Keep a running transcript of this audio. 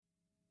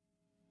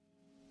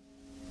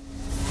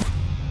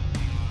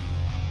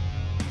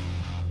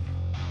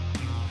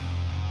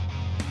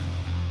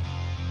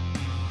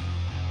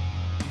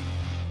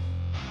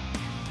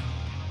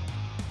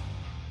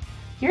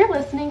You're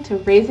listening to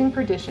Raising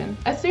Perdition,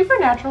 a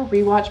supernatural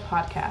rewatch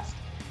podcast.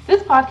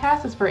 This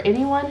podcast is for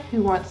anyone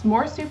who wants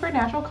more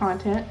supernatural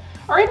content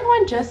or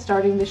anyone just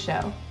starting the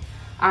show.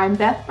 I'm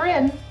Beth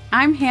Bryn.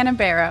 I'm Hannah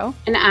Barrow.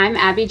 And I'm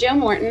Abby Jo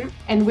Morton.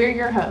 And we're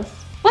your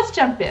hosts. Let's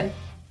jump in.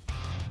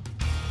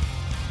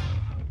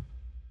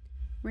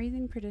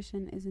 Raising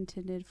Perdition is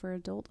intended for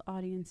adult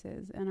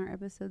audiences, and our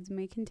episodes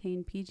may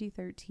contain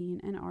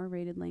PG-13 and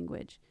R-rated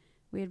language.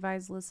 We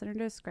advise listener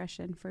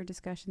discretion for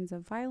discussions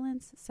of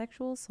violence,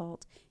 sexual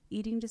assault,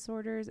 eating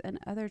disorders, and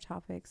other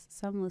topics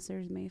some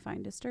listeners may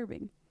find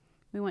disturbing.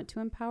 We want to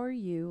empower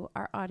you,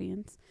 our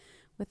audience,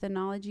 with the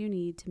knowledge you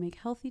need to make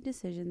healthy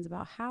decisions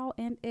about how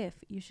and if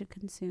you should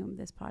consume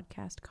this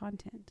podcast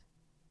content.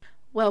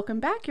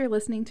 Welcome back. You're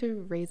listening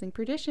to Raising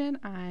Perdition.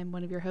 I'm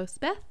one of your hosts,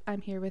 Beth.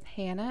 I'm here with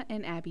Hannah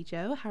and Abby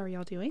Jo. How are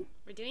y'all doing?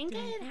 We're doing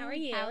good. How are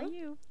you? How are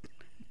you?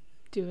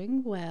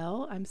 Doing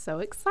well. I'm so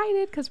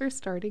excited because we're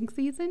starting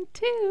season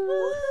 2.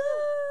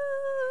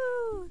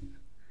 Woo!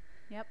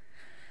 Yep.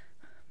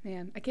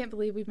 Man, I can't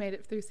believe we've made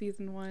it through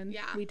season 1.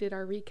 Yeah. We did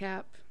our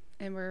recap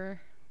and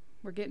we're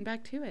getting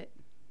back to it.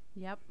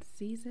 Yep.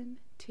 Season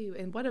 2.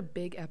 And what a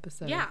big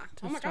episode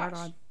to start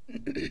on.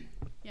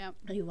 Yep.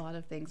 A lot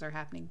of things are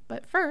happening.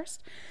 But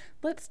first,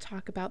 let's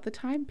talk about the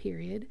time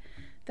period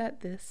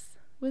that this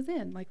was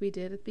in, like we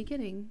did at the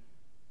beginning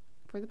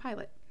for the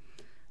pilot.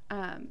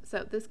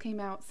 So this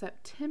came out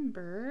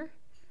September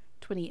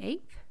 28th,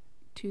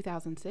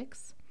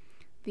 2006.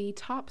 The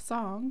top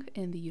song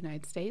in the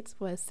United States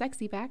was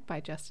Sexy Back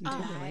by Justin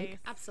Timberlake. Nice.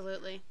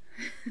 Absolutely.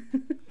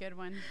 Good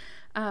one.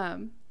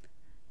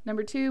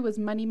 Number 2 was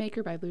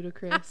Moneymaker by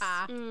Ludacris.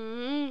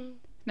 Mm-hmm.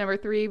 Number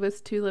 3 was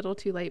Too Little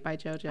Too Late by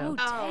JoJo.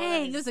 Oh,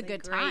 dang. It was a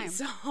good time.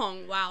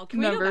 Song. Wow. Can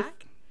we go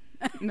back?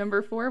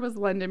 Number 4 was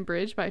London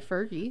Bridge by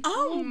Fergie.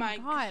 Oh my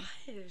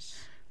gosh.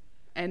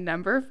 And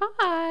number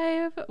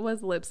 5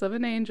 was Lips of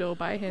an Angel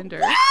by Hinder.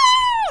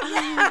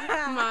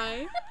 Oh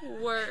my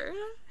word.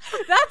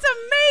 That's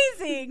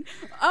amazing.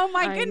 Oh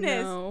my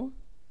goodness. Know.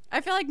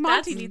 I feel like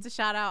Monty needs a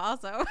shout out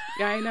also.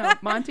 Yeah, I know.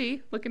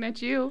 Monty, looking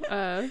at you.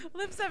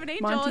 Lips of an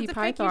Angel. Monty it's a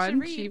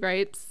Python, she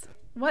writes,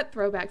 what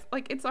throwbacks?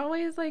 Like, it's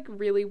always, like,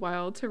 really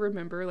wild to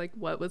remember, like,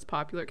 what was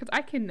popular. Because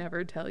I can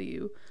never tell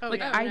you.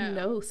 I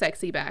know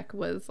Sexy Back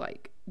was,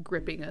 like,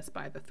 gripping us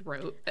by the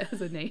throat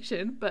as a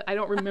nation. But I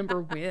don't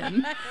remember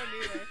when. I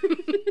don't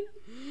either.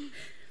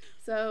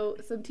 So,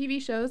 some TV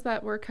shows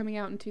that were coming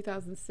out in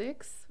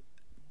 2006.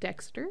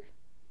 Dexter.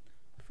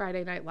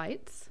 Friday Night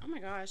Lights. Oh my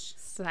gosh.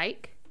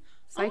 Psych.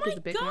 Psych is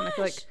a big one. I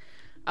feel like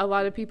a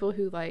lot of people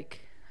who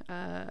like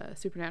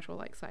Supernatural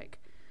like Psych.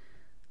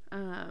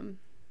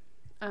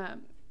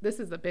 This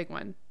is a big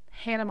one.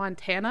 Hannah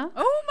Montana.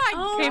 Oh my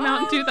god. Came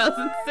out in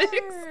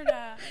 2006. Word.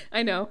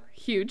 I know.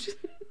 Huge.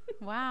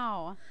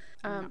 Wow.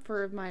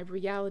 For my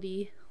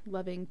reality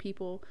loving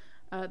people,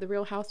 The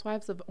Real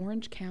Housewives of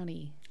Orange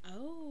County.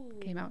 Oh.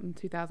 Came out in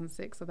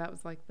 2006. So that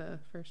was like the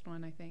first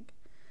one, I think.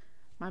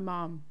 My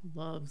mom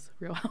loves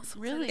Real Housewives.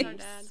 Really?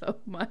 So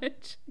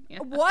much. Yeah.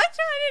 What?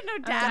 I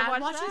didn't know Dad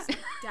watched that.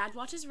 Dad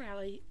watches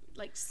reality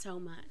like so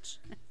much.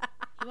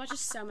 He watches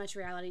so much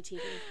reality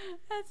TV.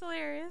 That's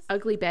hilarious.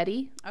 Ugly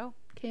Betty. Oh.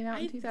 Came out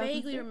in 2006. I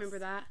vaguely remember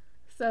that.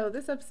 So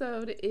this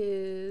episode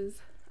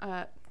is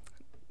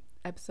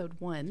episode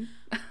 1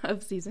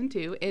 of season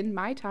 2, In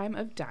My Time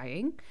of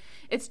Dying.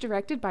 It's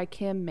directed by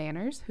Kim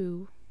Manners,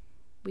 who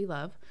we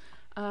love,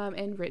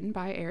 and written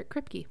by Eric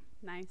Kripke.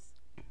 Nice.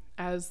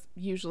 As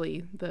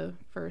usually the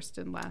first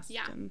and last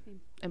and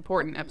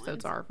important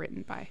episodes are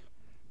written by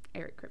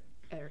Eric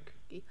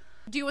Kripke.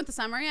 Do you want the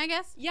summary, I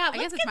guess? Yeah, I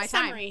guess it's my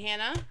summary, time.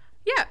 Hannah.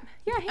 Yeah,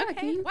 Hannah,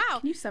 okay. Can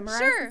you summarize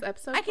this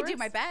episode I can for do us?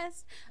 my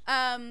best.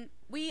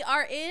 We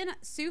are in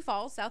Sioux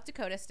Falls, South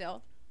Dakota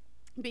still.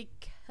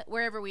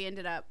 Wherever we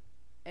ended up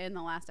in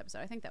the last episode.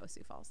 I think that was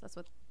Sioux Falls. That's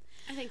what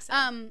I think so.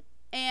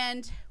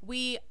 And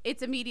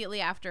it's immediately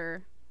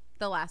after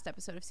the last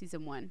episode of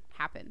season 1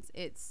 happens.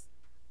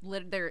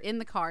 They're in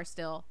the car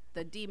still,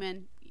 the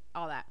demon,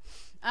 all that.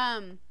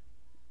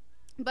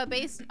 But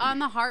based on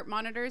the heart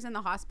monitors in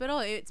the hospital,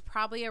 it's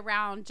probably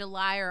around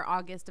July or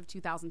August of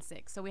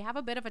 2006. So we have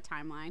a bit of a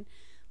timeline,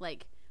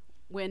 like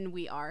when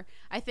we are.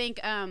 I think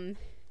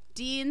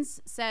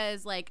Dean's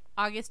says like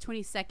August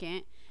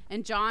 22nd,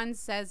 and John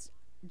says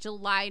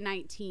July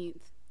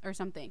 19th or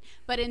something.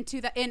 But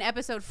in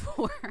episode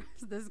 4,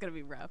 this is gonna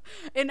be rough.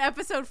 In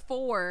episode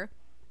 4.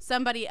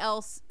 Somebody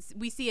else,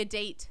 we see a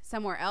date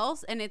somewhere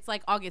else, and it's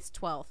like August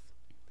 12th.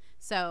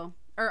 So,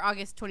 or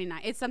August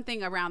 29th. It's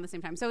something around the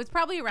same time. So it's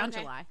probably around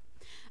July.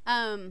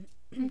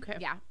 Okay.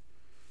 Yeah.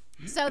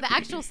 So the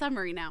actual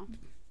summary now.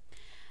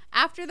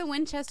 After the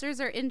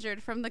Winchesters are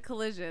injured from the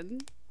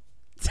collision,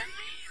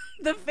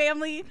 the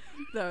family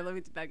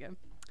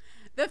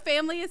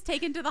is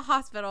taken to the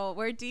hospital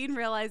where Dean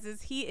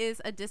realizes he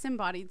is a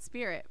disembodied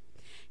spirit.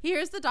 He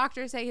hears the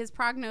doctor say his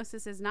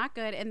prognosis is not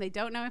good and they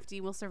don't know if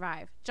Dean will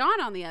survive. John,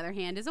 on the other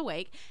hand, is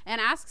awake and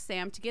asks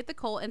Sam to get the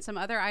Colt and some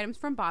other items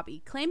from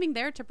Bobby, claiming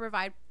they're to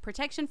provide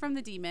protection from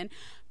the demon,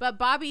 but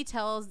Bobby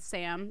tells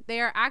Sam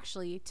they are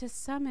actually to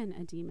summon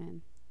a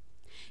demon.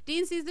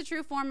 Dean sees the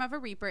true form of a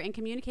Reaper and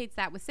communicates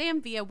that with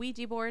Sam via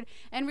Ouija board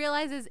and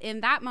realizes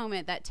in that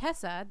moment that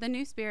Tessa, the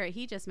new spirit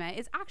he just met,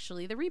 is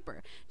actually the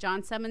Reaper.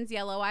 John summons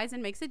Yellow Eyes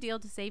and makes a deal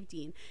to save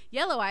Dean.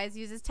 Yellow Eyes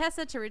uses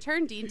Tessa to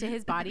return Dean to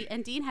his body,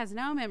 and Dean has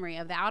no memory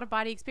of the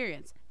out-of-body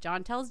experience.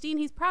 John tells Dean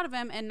he's proud of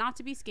him and not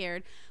to be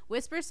scared,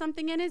 whispers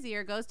something in his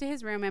ear, goes to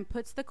his room, and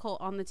puts the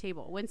Colt on the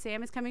table. When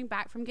Sam is coming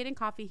back from getting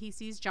coffee, he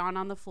sees John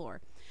on the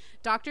floor.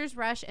 Doctors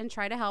rush and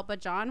try to help,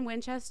 but John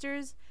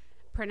Winchester's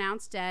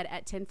pronounced dead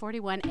at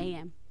 10:41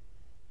 a.m.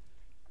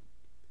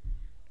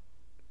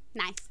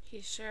 Nice.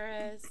 He sure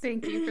is.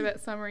 Thank you for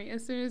that summary.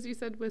 As soon as you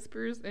said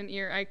whispers in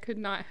ear, I could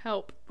not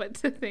help but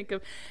to think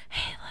of,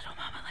 hey, little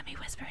mama, let me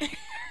whisper in your ear.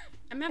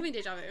 I'm having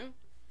deja vu.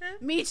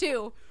 Me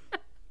too.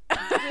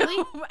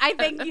 Really? I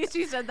think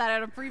she said that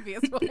in a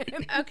previous one.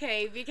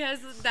 Okay, because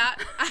that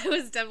I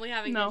was definitely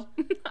having. No,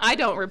 I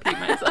don't repeat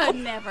myself.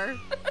 Never.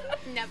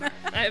 Never.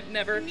 I've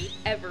never,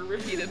 ever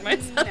repeated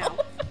myself. No.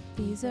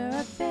 These are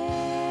our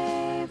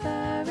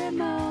favorite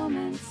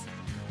moments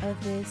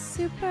of this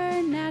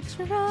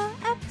supernatural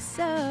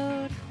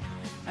episode.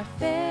 Our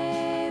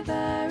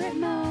favorite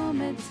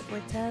moments, we're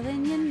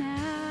telling you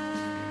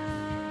now.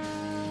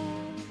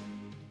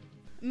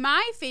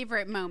 My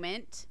favorite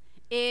moment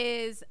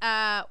is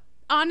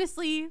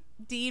honestly,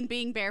 Dean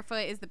being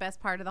barefoot is the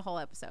best part of the whole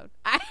episode.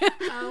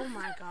 Oh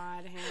my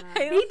God,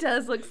 Hannah. He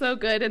does look so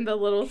good in the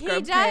little scrub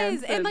He does,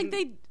 pants and like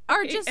they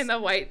are just in the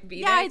white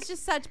V-neck. Yeah, it's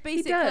just such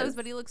basic does. clothes,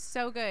 but he looks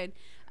so good.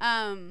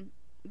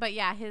 But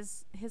yeah,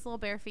 his little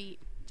bare feet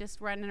just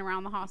running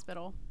around the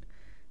hospital.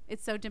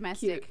 It's so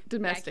domestic. Cute.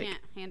 Domestic. Yeah, I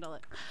can't handle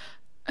it.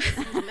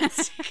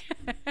 Domestic.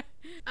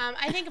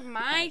 I think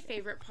my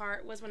favorite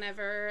part was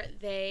whenever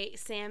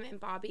Sam and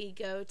Bobby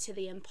go to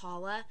the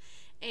Impala,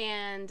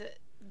 and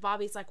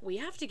Bobby's like, we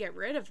have to get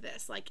rid of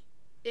this. Like,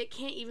 it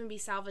can't even be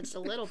salvaged a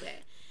little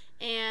bit.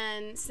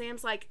 And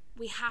Sam's like,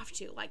 we have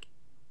to. Like,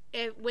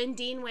 when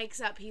Dean wakes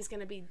up, he's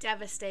going to be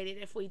devastated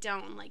if we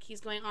don't. Like,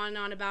 he's going on and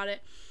on about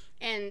it.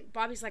 And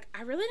Bobby's like,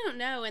 I really don't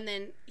know. And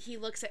then he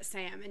looks at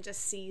Sam and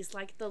just sees,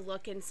 like, the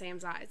look in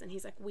Sam's eyes. And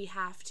he's like, we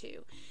have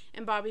to.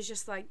 And Bobby's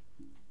just like,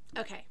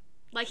 okay.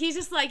 Like, he's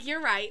just like,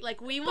 you're right.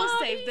 Like, we will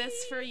save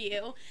this for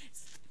you.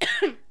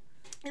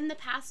 In the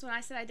past, when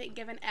I said I didn't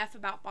give an F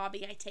about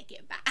Bobby, I take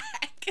it back.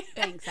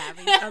 Thanks,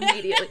 Abby.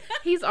 Immediately.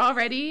 He's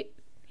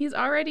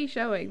already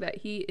showing that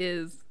he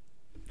is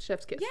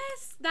chef's kiss.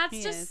 Yes, that's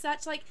He just is.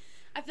 such, like,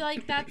 I feel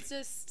like that's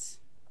just,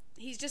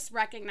 he's just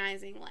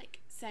recognizing, like,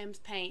 Sam's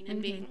pain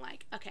and being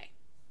like, okay,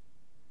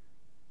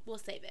 we'll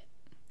save it.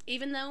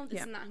 Even though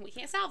this is not, we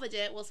can't salvage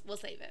it, we'll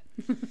save it.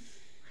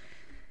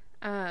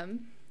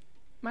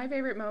 My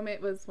favorite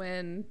moment was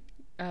when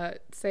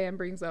Sam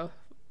brings a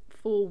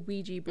full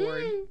Ouija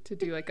board to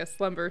do like a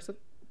slumber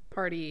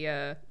party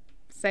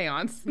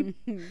seance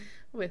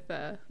with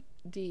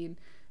Dean,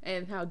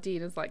 and how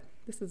Dean is like,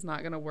 this is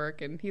not gonna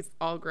work, and he's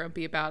all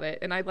grumpy about it.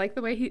 And I like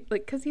the way he,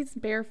 like, because he's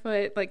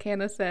barefoot, like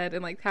Hannah said,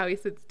 and like how he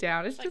sits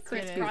down. It's just a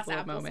cute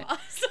little moment.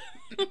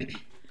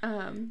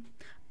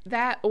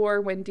 That,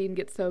 or when Dean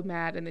gets so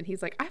mad and then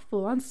he's like, I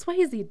full on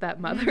Swayze'd that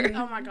mother.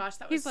 Oh my gosh,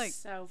 that was He's like-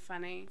 so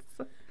funny.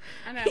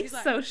 I know, He's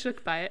like, so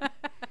shook by it.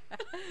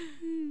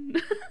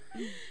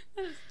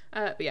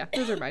 But yeah,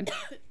 those are mine.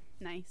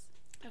 Nice.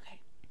 okay,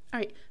 All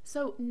right,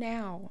 so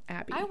now,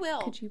 Abby, I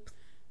will.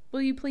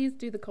 Will you please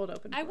do the cold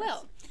open? I for will.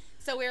 us?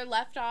 So we're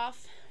left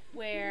off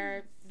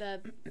where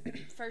the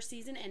first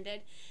season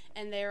ended,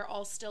 and they're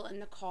all still in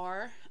the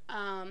car,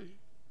 and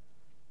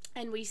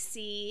we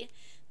see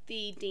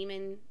the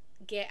demon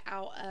get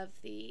out of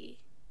the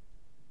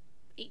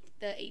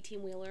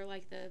 18-wheeler,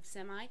 like the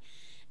semi,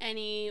 and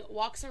he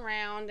walks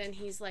around, and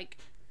he's like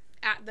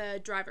at the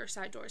driver's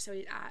side door, so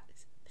he's at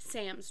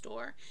Sam's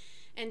door,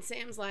 and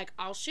Sam's like,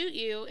 I'll shoot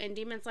you, and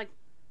Demon's like,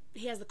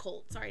 he has the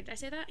Colt. Sorry, did I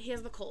say that? He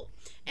has the Colt.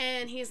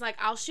 And he's like,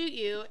 I'll shoot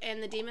you.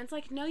 And the demon's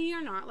like, no,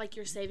 you're not. Like,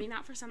 you're saving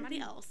that for somebody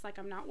else. Like,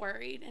 I'm not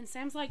worried. And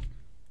Sam's like,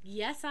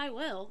 yes, I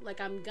will. Like,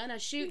 I'm gonna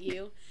shoot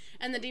you.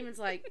 And the demon's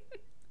like,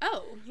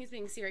 oh, he's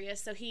being serious.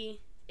 So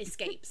he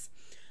escapes.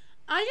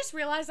 I just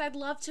realized I'd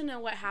love to know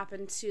what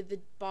happened to the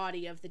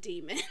body of the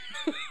demon.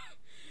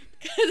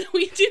 Because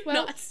we do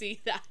not see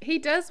that. He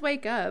does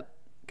wake up.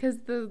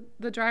 Because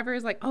the driver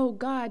is like, oh,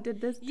 God, did I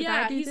do this?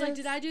 He's like,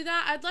 did I do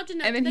that? I'd love to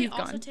know. And then Did they he's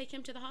also gone. take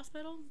him to the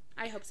hospital?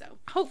 I hope so.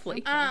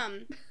 Hopefully.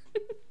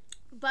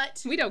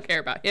 But we don't care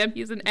about him.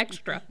 He's an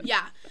extra.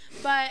 yeah.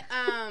 But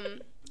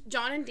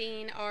John and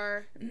Dean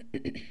are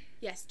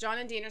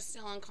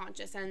still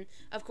unconscious. And,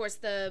 of course,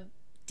 the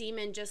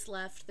demon just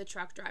left the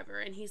truck driver.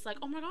 And he's like,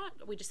 oh, my God.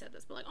 We just said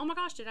this. But, like, oh, my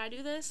gosh, did I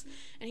do this?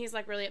 And he's,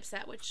 like, really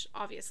upset, which,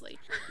 obviously.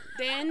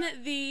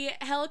 Then the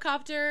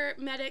helicopter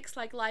medics,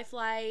 like,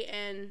 Lifeline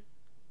and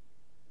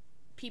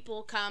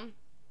people come,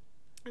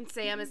 and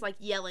Sam is like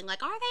yelling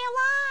like, are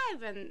they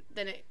alive? And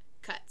then it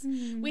cuts.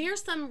 We hear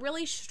some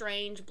really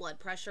strange blood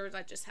pressures,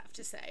 I just have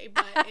to say,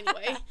 but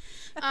anyway.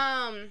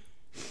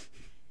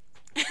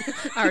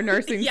 Our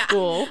nursing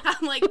school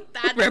I'm like,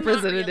 that's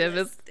representative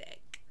not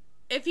realistic.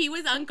 If he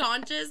was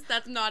unconscious,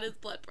 that's not his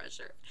blood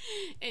pressure.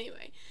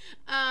 Anyway,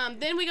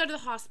 then we go to the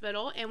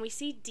hospital and we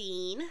see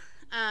Dean.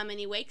 And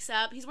he wakes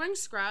up. He's wearing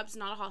scrubs,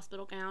 not a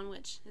hospital gown,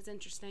 which is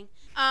interesting.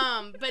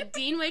 But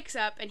Dean wakes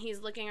up and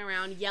he's looking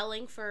around,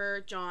 yelling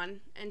for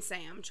John and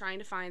Sam, trying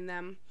to find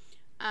them.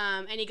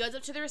 And he goes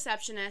up to the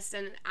receptionist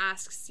and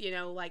asks,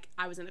 like,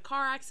 I was in a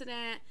car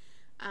accident.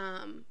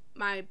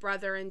 My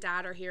brother and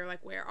dad are here.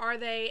 Like, where are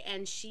they?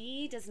 And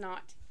she doesn't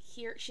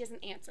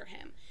answer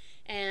him.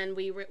 And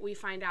we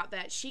find out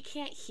that she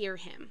can't hear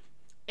him.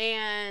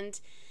 And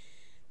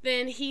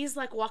then he's,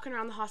 like, walking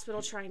around the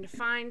hospital trying to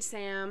find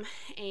Sam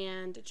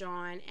and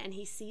John, and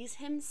he sees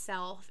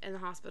himself in the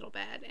hospital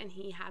bed, and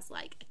he has,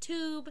 like, a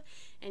tube,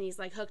 and he's,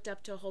 like, hooked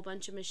up to a whole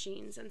bunch of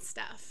machines and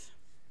stuff.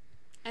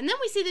 And then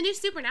we see the new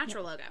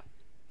Supernatural logo,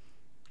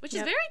 which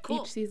is very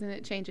cool. Each season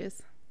it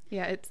changes.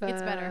 Yeah, it's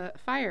better.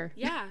 Fire.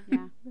 Yeah.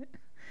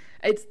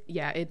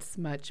 It's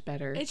much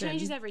better. It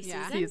changes every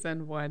season?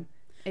 Season 1.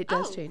 It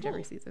does change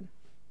every season.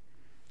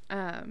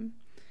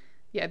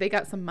 Yeah, they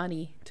got some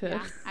money to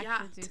I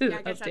guess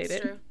update that's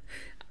it. true.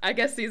 I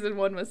guess season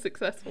 1 was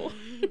successful.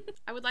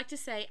 I would like to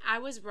say I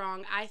was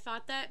wrong. I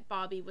thought that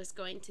Bobby was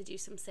going to do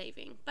some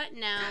saving, but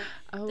no.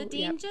 The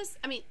demon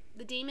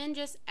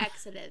just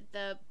exited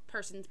the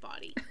person's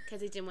body because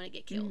he didn't want to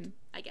get killed,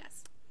 I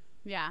guess.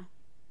 Yeah.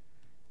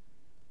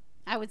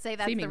 I would say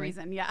that's Seemingly. the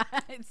reason. Yeah.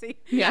 That seems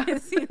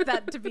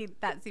to be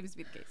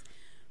the case.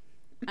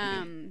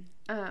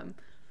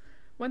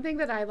 One thing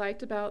that I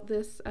liked about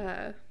this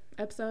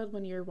episode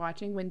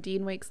when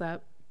Dean wakes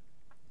up,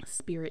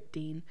 Spirit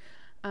Dean,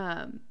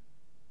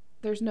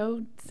 there's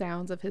no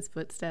sounds of his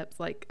footsteps.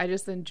 Like, I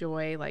just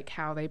enjoy, like,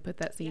 how they put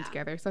that scene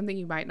together. Something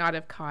you might not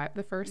have caught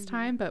the first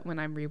time, but when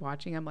I'm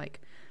rewatching, I'm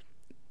like,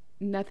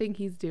 nothing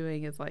he's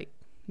doing is, like,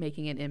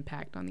 making an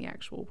impact on the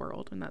actual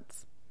world, and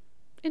that's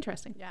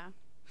interesting. Yeah.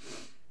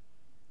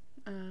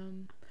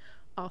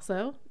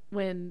 Also,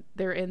 when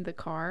they're in the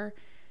car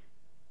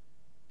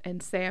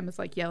and Sam is,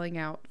 like, yelling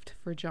out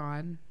for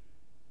John,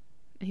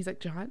 and he's like,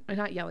 John?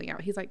 Not yelling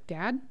out. He's like,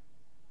 Dad?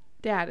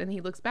 And he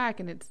looks back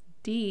and it's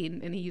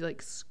Dean, and he,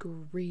 like,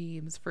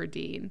 screams for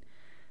Dean.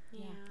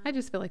 Yeah. I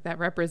just feel like that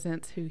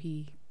represents who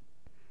he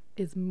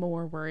is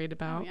more worried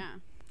about. Oh, yeah.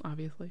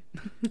 Obviously.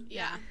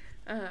 Yeah.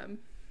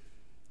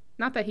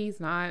 Not that he's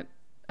not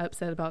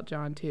upset about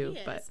John too, He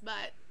is, but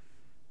but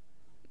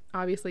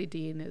obviously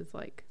Dean is,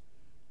 like,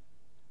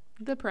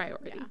 the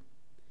priority.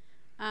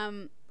 Yeah.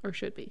 Or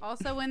should be.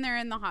 Also, when they're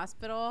in the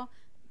hospital,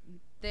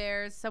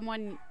 there's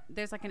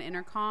like an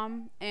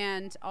intercom,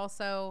 and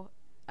also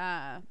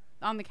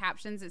on the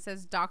captions it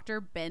says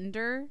Dr.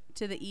 Bender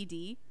to the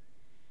ED.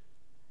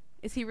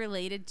 Is he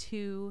related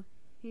to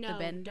the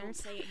Benders? Don't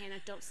say it,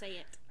 Hannah. Don't say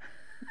it.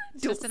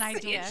 Just an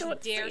idea.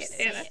 Don't dare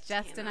say it,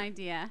 Just an Hannah.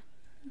 idea.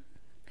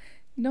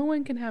 No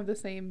one can have the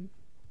same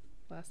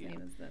last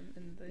name as them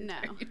in the No.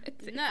 entire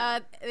United States.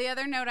 The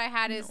other note I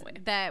had is way.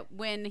 that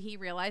when he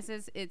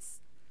realizes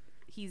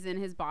he's in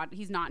his body,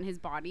 he's not in his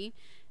body.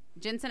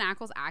 Jensen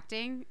Ackles'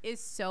 acting is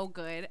so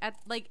good at,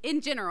 like,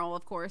 in general,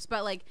 of course,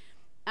 but, like,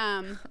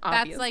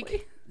 that's,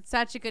 like,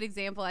 such a good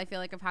example, I feel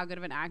like, of how good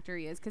of an actor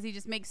he is, because he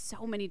just makes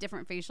so many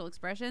different facial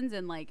expressions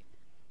in, like,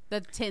 the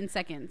 10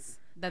 seconds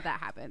that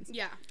happens.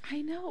 Yeah.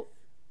 I know.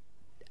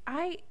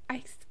 I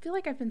feel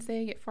like I've been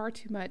saying it far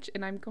too much,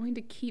 and I'm going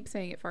to keep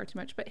saying it far too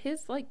much, but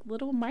his, like,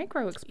 little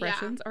micro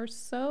expressions are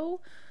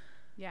so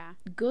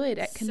good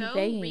at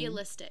conveying so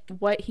realistic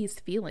what he's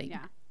feeling.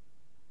 Yeah.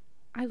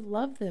 I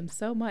love them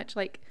so much.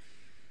 Like,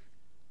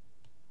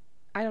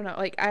 I don't know.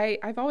 Like,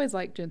 I've always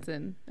liked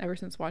Jensen ever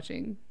since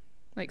starting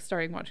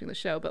watching the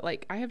show, but,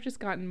 like, I have just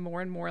gotten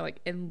more and more,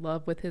 like, in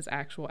love with his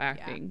actual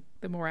acting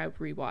the more I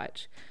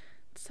rewatch.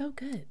 It's so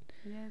good.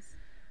 Yes.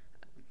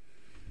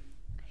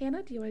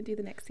 Hannah, do you want to do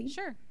the next scene?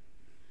 Sure.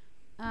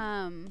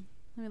 Let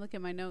me look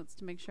at my notes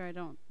to make sure I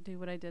don't do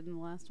what I did in the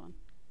last one.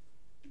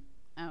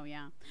 Oh,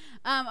 yeah.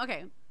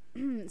 Okay.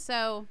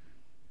 So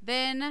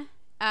then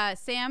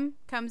Sam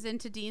comes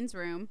into Dean's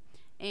room,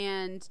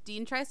 and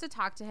Dean tries to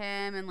talk to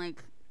him and,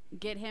 like,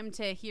 get him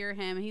to hear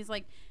him. And he's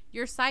like,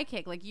 you're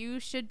psychic. Like, you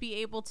should be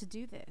able to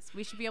do this.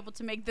 We should be able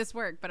to make this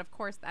work. But, of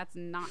course, that's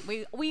not.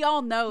 We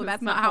all know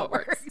that's not how it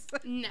works.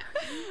 No.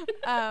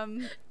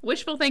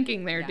 Wishful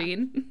thinking there, Yeah.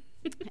 Dean.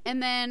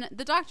 And then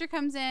the doctor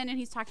comes in, and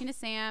he's talking to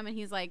Sam, and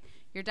he's like,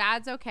 your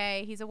dad's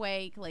okay. He's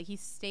awake. Like,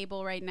 he's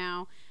stable right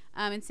now.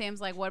 And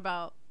Sam's like, what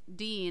about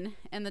Dean?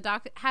 And the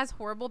doc has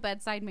horrible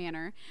bedside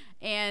manner,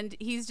 and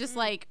he's just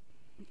like,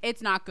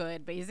 it's not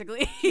good,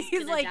 basically.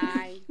 He's like,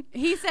 die.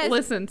 he says,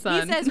 listen,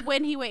 son. He says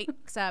when he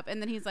wakes up,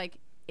 and then he's like,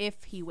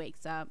 if he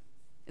wakes up.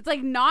 It's,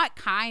 like, not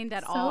kind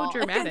at all. So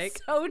dramatic.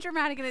 It's so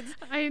dramatic, and it's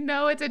I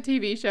know it's a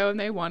TV show and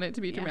they want it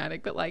to be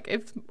dramatic, but, like,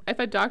 if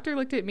a doctor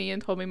looked at me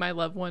and told me my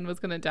loved one was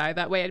going to die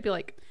that way, I'd be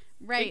like,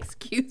 right.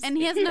 Excuse and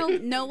me. he has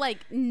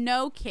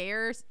no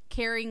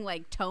caring,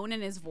 like, tone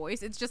in his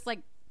voice. It's just like,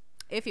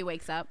 if he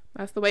wakes up.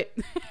 That's the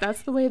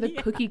way the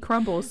cookie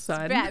crumbles,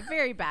 son. Bad,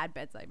 very bad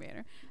bedside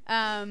manner.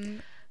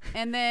 And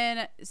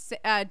then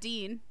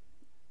Dean,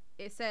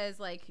 it says,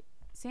 like,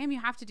 Sam, you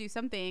have to do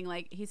something.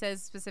 Like, he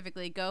says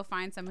specifically, go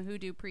find some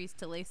hoodoo priest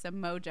to lay some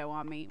mojo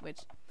on me, which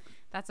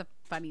that's a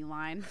funny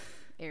line.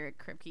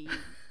 Eric Kripke, you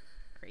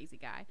crazy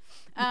guy.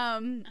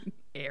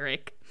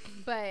 Eric.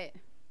 But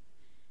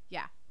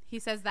yeah, he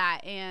says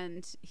that,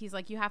 and he's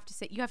like, you have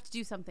to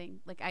do something.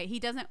 Like, he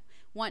doesn't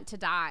want to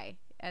die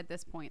at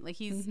this point. Like,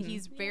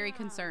 he's very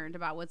concerned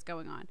about what's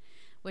going on,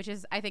 which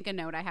is, I think, a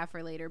note I have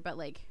for later. But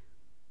like,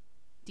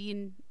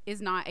 Dean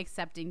is not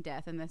accepting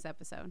death in this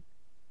episode.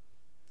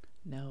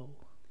 No.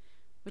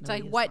 Which, No,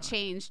 like, he is what not.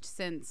 changed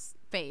since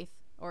Faith,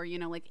 or, you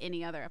know, like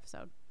any other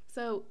episode?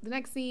 So the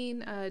next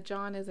scene,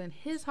 John is in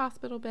his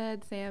hospital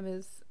bed. Sam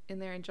is in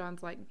there, and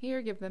John's like,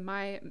 "Here, give them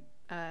my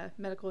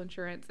medical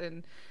insurance,"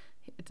 and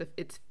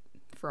it's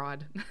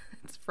fraud.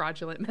 It's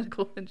fraudulent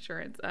medical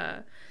insurance.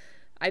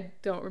 I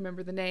don't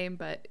remember the name,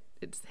 but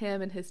it's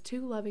him and his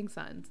 2 loving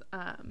sons.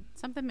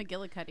 Something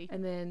McGillicuddy.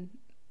 And then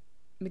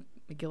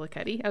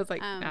McGillicuddy. I was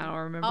like, I don't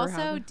remember. Also,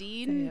 how to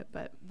Dean say it,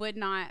 but would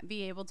not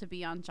be able to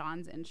be on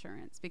John's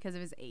insurance because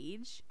of his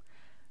age.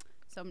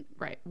 So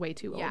right, way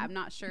too old. yeah, I'm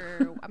not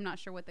sure. I'm not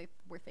sure what they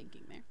were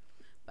thinking there.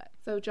 But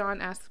So John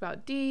asks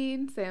about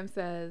Dean. Sam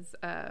says,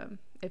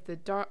 if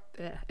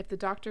the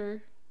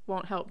doctor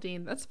won't help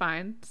Dean, that's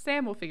fine.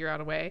 Sam will figure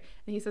out a way.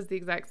 And he says the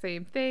exact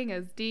same thing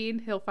as Dean.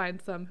 He'll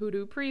find some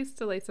hoodoo priest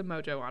to lay some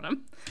mojo on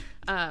him.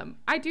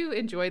 I do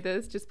enjoy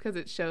this just because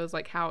it shows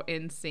like how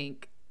in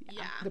sync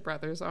the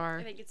brothers are.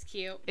 I think it's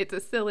cute. It's a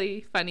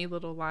silly, funny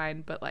little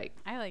line, but like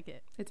I like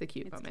it. it's a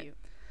cute moment. Cute.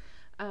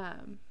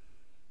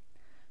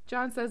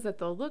 John says that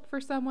they'll look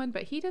for someone,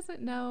 but he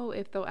doesn't know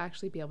if they'll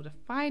actually be able to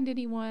find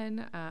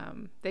anyone.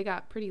 They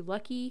got pretty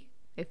lucky,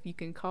 if you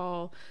can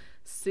call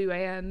Sue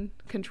Ann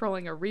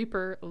controlling a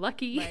Reaper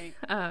lucky,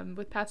 Right.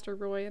 With Pastor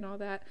Roy and all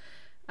that.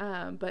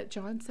 But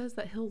John says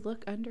that he'll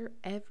look under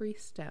every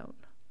stone.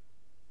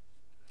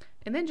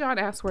 And then John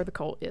asks where the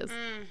cult is.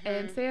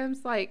 And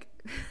Sam's like,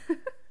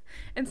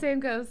 and Sam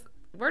goes,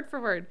 word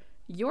for word,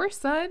 your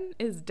son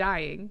is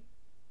dying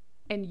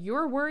and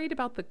you're worried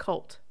about the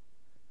cult.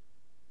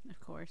 Of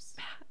course.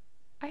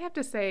 I have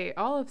to say,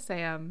 all of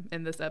Sam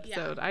in this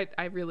episode,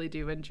 I really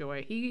do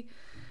enjoy.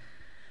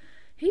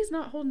 He's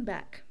not holding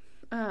back.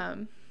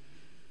 John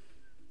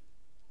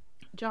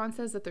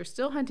says that they're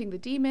still hunting the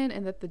demon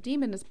and that the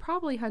demon is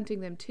probably hunting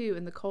them too,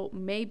 and the cult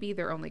may be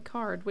their only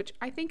card, which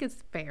I think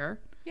is fair.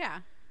 Yeah.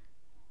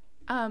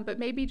 But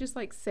maybe just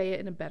like say it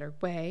in a better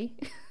way.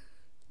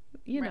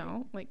 you Right.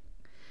 know, like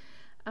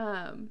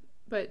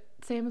but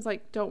Sam is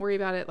like, don't worry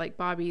about it, like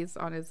Bobby's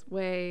on his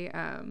way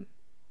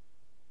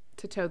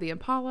to tow the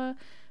Impala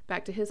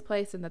back to his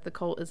place, and that the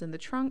Colt is in the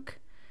trunk.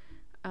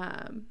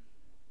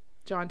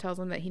 John tells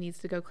him that he needs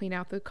to go clean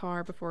out the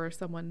car before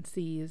someone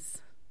sees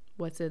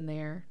what's in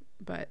there,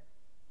 but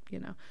you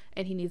know,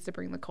 and he needs to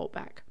bring the Colt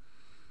back.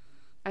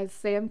 As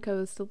Sam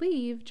goes to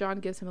leave, John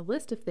gives him a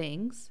list of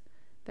things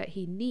that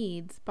he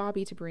needs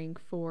Bobby to bring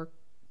for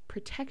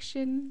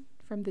protection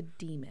from the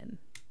demon.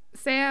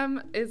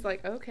 Sam is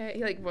like, okay.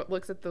 He like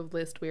looks at the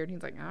list weird. And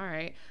he's like, all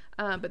right.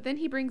 But then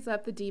he brings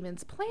up the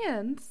demon's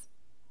plans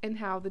and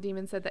how the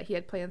demon said that he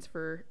had plans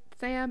for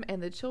Sam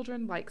and the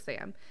children like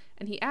Sam.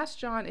 And he asked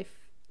John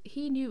if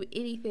he knew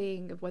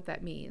anything of what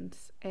that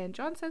means. And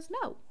John says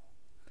no.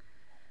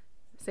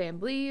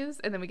 Sam leaves,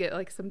 and then we get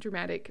like some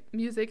dramatic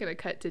music and a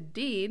cut to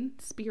Dean,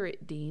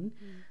 Spirit Dean,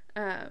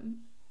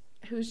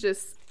 who's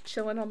just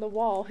chilling on the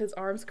wall, his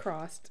arms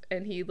crossed,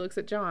 and he looks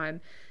at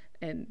John,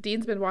 and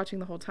Dean's been watching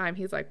the whole time.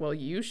 He's like, well,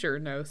 you sure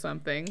know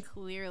something.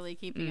 Clearly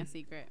keeping a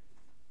secret.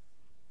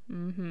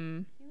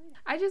 Mm-hmm.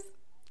 I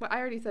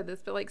already said this,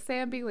 but like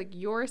Sam being like,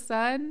 your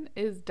son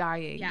is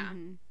dying. Yeah.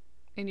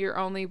 And you're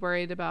only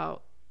worried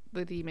about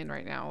the demon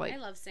right now. Like, I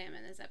love Sam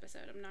in this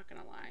episode. I'm not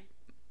going to lie.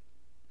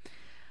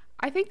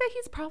 I think that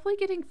he's probably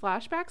getting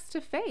flashbacks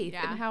to Faith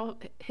and how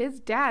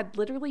his dad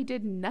literally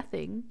did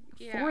nothing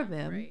for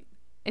them. Right.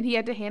 And he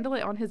had to handle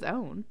it on his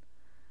own.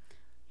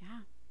 Yeah.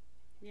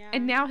 Yeah.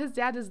 And now his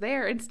dad is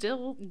there and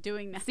still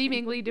Doing nothing.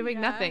 seemingly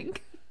doing nothing.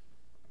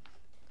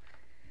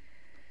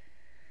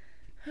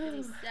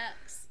 He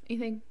sucks. You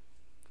think?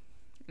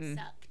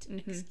 Sucked.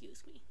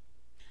 Excuse me.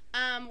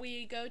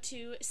 We go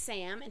to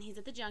Sam, and he's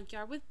at the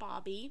junkyard with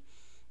Bobby.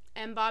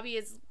 And Bobby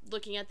is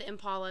looking at the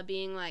Impala,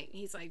 being like,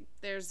 he's like,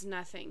 there's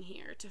nothing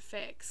here to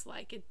fix.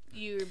 Like,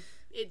 you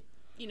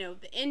know,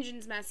 the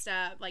engine's messed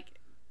up. Like,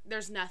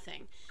 there's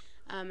nothing.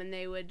 And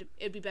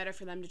it'd be better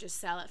for them to just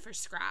sell it for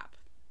scrap.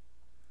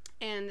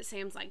 And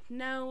Sam's like,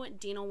 no,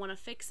 Dean will want to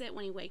fix it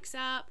when he wakes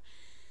up.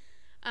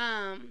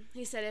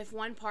 He said if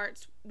one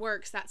part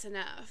works, that's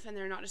enough. And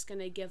they're not just going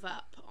to give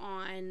up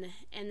on,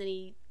 and then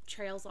he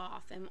trails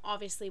off, and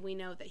obviously we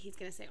know that he's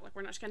gonna say, like,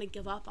 we're not just gonna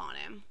give up on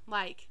him.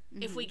 Like,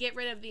 if we get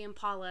rid of the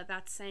Impala,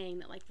 that's saying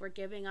that, like, we're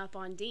giving up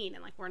on Dean,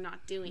 and like we're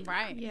not doing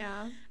Right. that.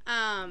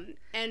 Yeah.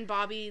 And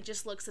Bobby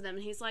just looks at him,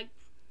 and he's like,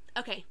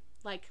 okay,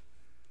 like,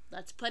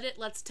 let's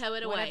tow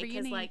it away, Whatever you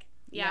because need. like,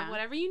 Yeah.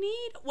 whatever you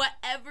need.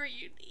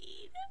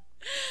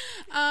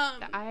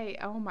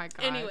 Oh my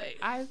god. Anyway.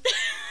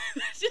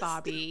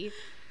 Bobby.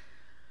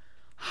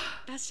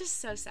 That's just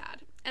so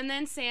sad. And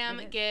then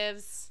Sam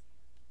gives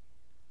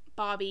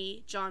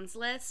Bobby John's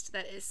list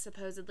that is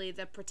supposedly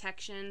the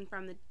protection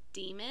from the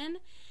demon.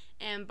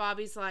 And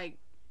Bobby's like,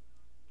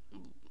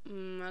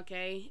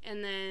 okay.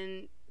 And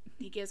then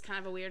he gives kind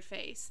of a weird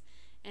face.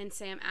 And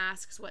Sam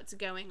asks what's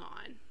going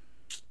on.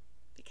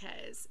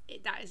 Because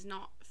that is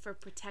not for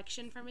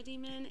protection from a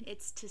demon.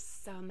 It's to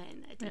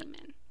summon a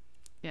demon.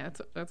 Yeah,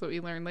 that's what we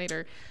learn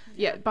later.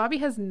 Yeah, Bobby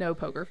has no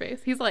poker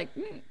face. He's like,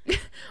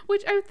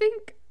 which I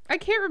think, I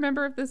can't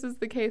remember if this is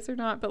the case or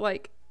not, but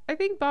like, I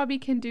think Bobby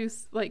can do,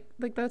 like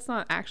that's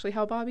not actually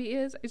how Bobby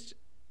is.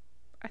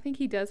 I think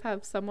he does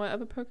have somewhat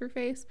of a poker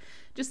face,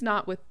 just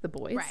not with the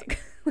boys. Right.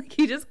 Like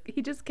he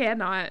just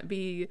cannot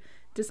be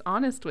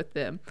dishonest with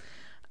them.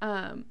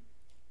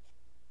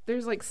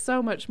 There's like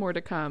so much more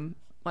to come,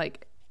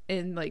 like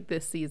in like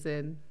this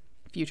season,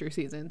 future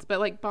seasons, but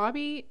like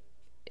Bobby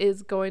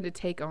is going to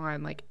take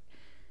on like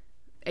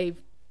a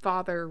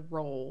father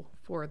role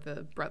for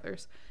the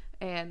brothers,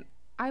 and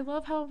I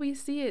love how we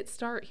see it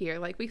start here.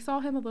 Like we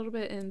saw him a little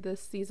bit in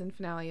this season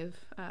finale of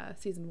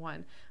season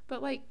 1,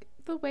 but like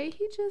the way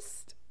he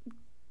just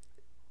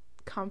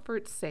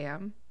comforts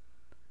Sam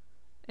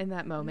in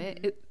that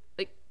moment, it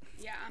like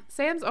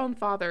Sam's own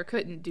father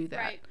couldn't do that.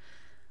 Right.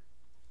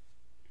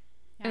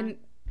 Yeah.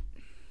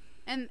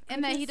 And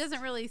that he doesn't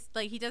really,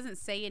 like, he doesn't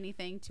say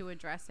anything to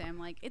address him.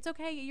 Like, it's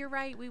okay, you're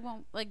right, we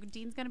won't, like,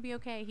 Dean's gonna be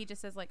okay. He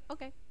just says, like,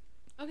 okay,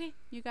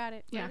 you got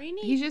it. Yeah. Whatever you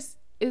need. He just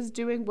is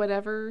doing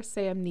whatever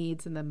Sam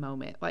needs in the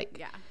moment.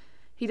 Like,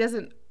 he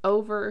doesn't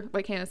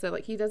like Hannah said,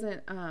 like, he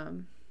doesn't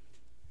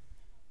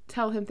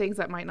tell him things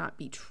that might not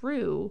be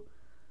true,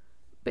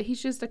 but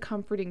he's just a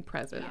comforting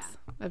presence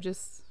of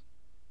just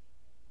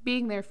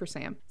being there for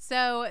Sam.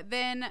 So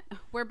then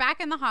we're back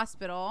in the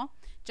hospital.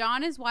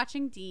 John is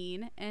watching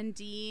Dean, and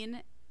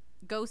Dean,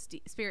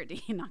 spirit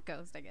Dean, not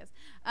ghost, I guess.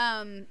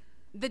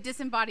 The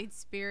disembodied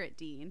spirit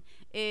Dean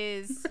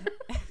is,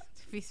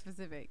 to be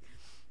specific,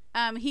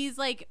 he's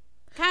like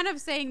kind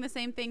of saying the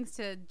same things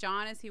to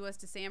John as he was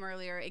to Sam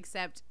earlier,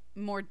 except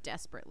more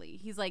desperately.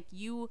 He's like,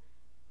 you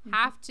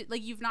have to,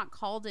 like, you've not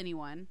called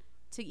anyone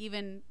to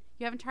even,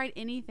 you haven't tried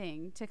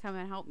anything to come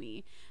and help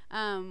me,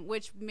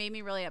 which made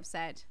me really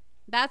upset.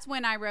 That's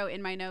when I wrote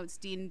in my notes,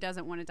 Dean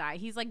doesn't want to die.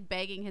 He's like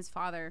begging his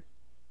father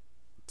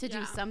to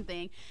do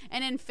something.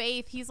 And in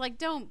Faith, he's like,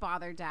 don't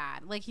bother Dad.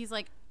 Like, he's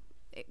like,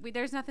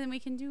 there's nothing we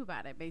can do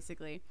about it,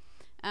 basically.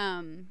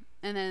 And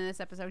then in this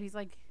episode, he's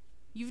like,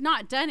 you've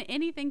not done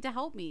anything to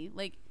help me.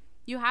 Like,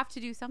 you have to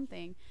do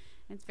something.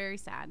 And it's very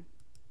sad.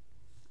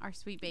 Our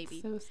sweet baby.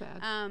 So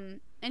sad.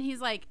 And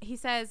he's like, he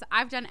says,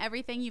 I've done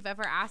everything you've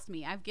ever asked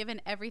me. I've given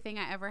everything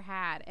I ever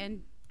had.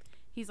 And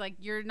he's like,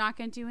 you're not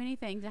going to do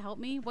anything to help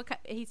me?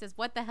 He says,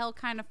 what the hell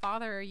kind of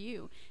father are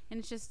you? And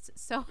it's just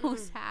so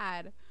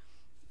sad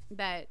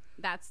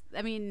that's,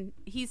 I mean,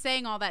 he's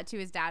saying all that to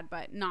his dad,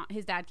 but not,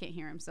 his dad can't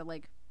hear him. So,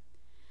 like,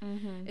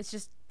 it's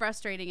just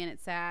frustrating and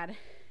it's sad.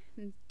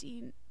 And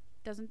Dean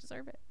doesn't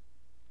deserve it.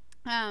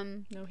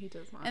 No, he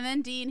does not. And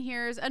then Dean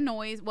hears a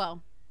noise.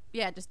 Well,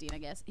 yeah, just Dean, I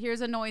guess.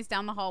 Hears a noise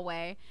down the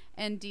hallway.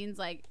 And Dean's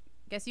like,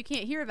 guess you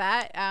can't hear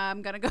that.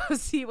 I'm gonna go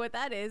see what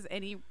that is.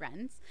 And he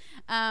runs.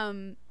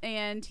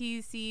 And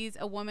he sees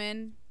a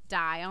woman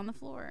die on the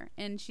floor.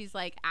 And she's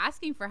like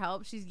asking for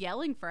help. She's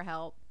yelling for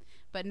help.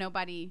 But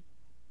nobody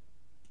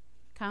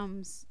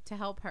comes to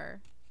help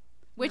her.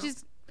 Which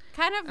is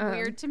kind of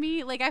weird to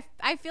me. Like,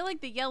 I feel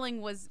like the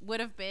yelling would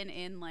have been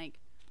in like,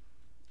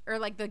 or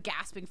like the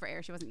gasping for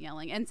air. She wasn't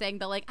yelling and saying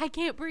the like, I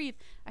can't breathe.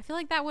 I feel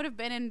like that would have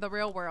been in the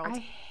real world.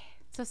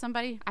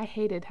 I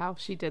hated how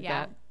she did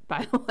that,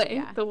 by the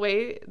way. The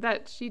way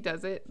that she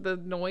does it, the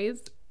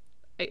noise,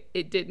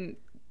 it didn't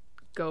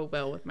go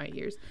well with my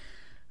ears.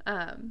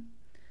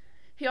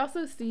 He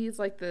also sees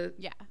like the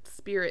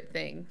spirit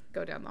thing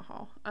go down the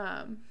hall.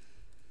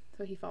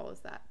 So he follows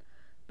that.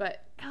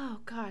 But oh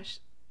gosh,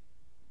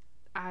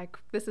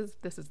 this is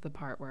the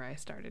part where I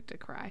started to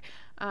cry.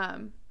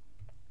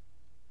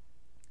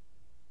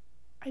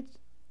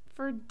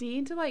 For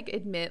Dean to like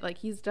admit like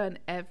he's done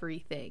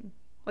everything.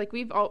 Like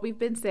we've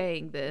been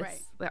saying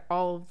this like,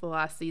 all of the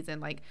last season,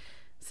 like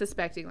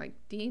suspecting like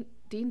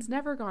Dean's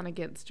never gone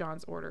against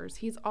John's orders.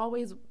 He's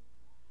always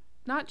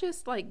not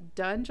just like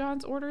done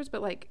John's orders,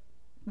 but like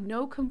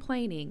no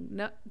complaining,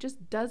 no,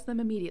 just does them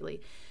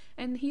immediately.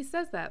 And he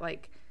says that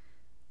like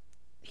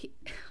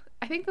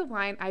I think the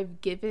line, I've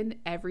given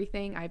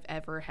everything I've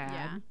ever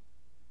had.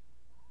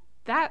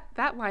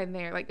 That line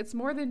there, like it's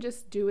more than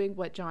just doing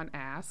what John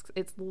asks.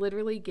 It's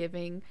literally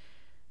giving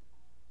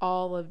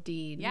all of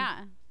Dean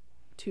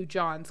to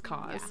John's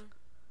cause.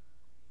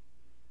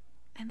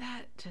 And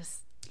that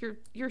just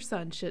your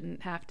son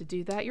shouldn't have to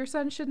do that. Your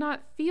son should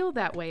not feel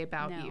that way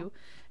about you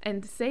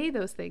and say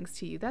those things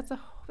to you. That's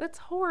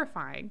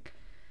horrifying.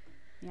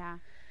 Yeah.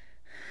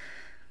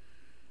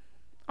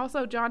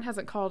 Also, John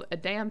hasn't called a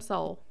damn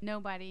soul.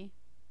 Nobody.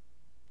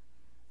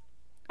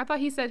 I thought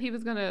he said he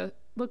was going to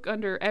look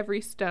under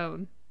every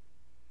stone.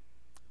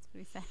 That's what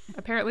he said.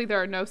 Apparently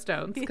there are no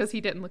stones because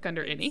he didn't look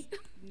under any.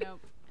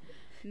 Nope.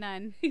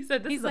 None. He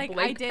said He's is like, a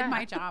blank I did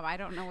my job. I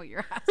don't know what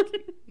you're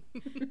asking.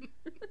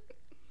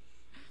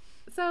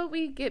 So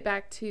we get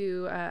back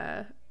to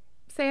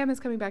Sam is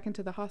coming back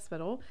into the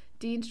hospital.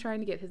 Dean's trying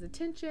to get his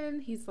attention.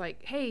 He's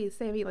like, hey,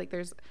 Sammy, like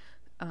there's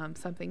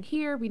something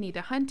here. We need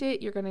to hunt it.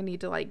 You're going to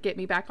need to like get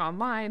me back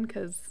online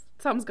because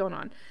something's going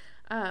on.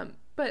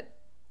 But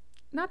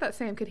not that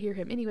Sam could hear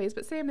him anyways,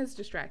 but Sam is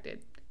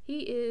distracted.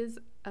 He is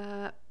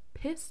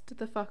pissed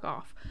the fuck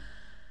off.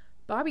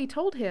 Bobby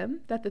told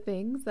him that the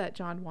things that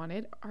John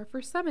wanted are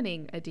for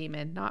summoning a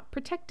demon, not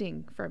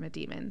protecting from a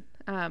demon.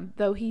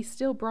 Though he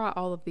still brought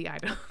all of the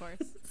items. Of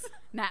course.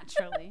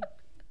 Naturally.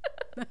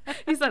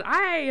 He said,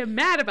 I am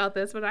mad about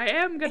this, but I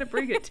am going to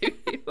bring it to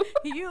you.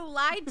 You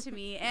lied to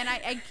me, and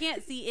I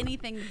can't see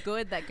anything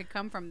good that could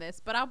come from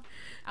this, but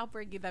I'll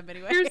bring you them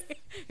anyway.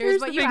 Here's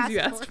what you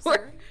asked for.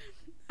 Sir.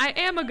 I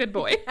am a good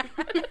boy.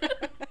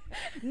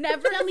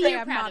 Never say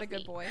I'm not a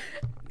good boy.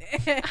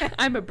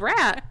 I'm a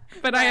brat,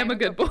 but I am a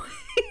good boy.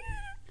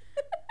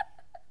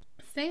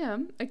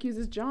 Sam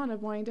accuses John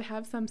of wanting to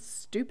have some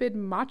stupid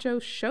macho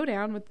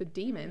showdown with the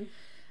demon.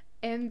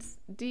 And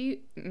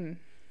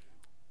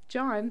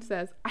John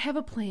says, I have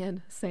a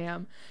plan,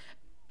 Sam.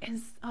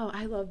 And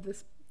I love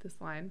this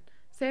line.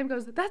 Sam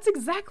goes, that's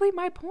exactly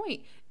my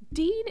point.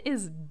 Dean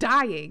is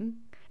dying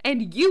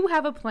and you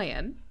have a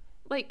plan.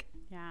 Like,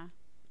 yeah.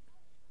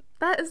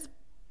 That is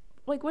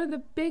like one of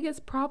the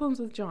biggest problems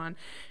with John.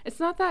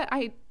 It's not that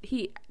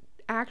he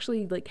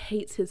actually like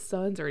hates his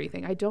sons or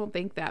anything. I don't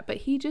think that, but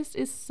he just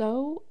is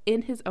so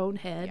in his own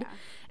head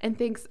and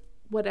thinks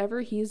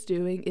whatever he's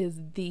doing is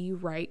the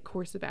right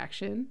course of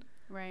action.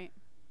 Right.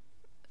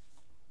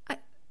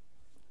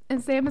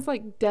 And Sam is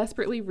like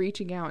desperately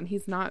reaching out and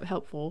he's not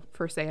helpful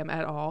for Sam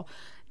at all.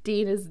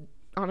 Dean is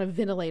on a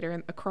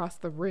ventilator across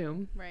the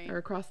room or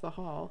across the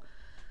hall.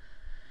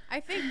 I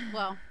think,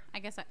 well, I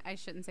guess I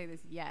shouldn't say this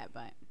yet,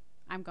 but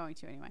I'm going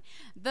to anyway.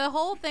 The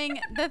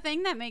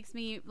thing that makes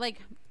me,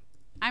 like,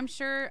 I'm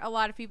sure a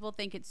lot of people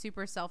think it's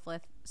super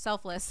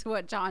selfless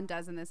what John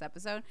does in this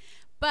episode,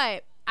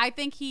 but I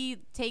think he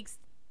takes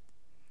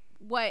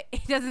what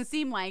it doesn't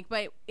seem like,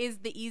 but is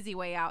the easy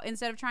way out.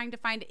 Instead of trying to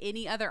find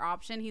any other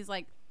option, he's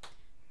like,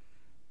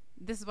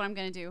 this is what I'm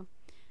going to do.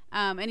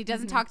 And he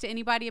doesn't talk to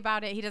anybody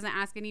about it. He doesn't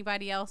ask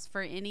anybody else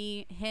for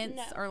any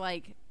hints or,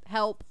 like,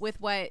 help with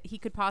what he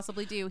could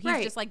possibly do.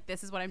 He's just like,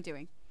 this is what I'm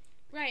doing.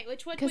 Right,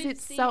 which what we've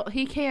seen. Because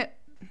he can't.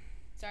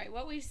 Sorry,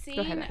 what we've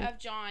seen of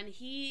John,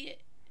 he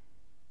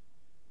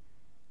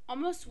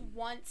almost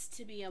wants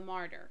to be a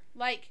martyr.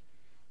 Like,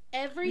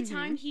 every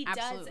time he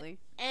does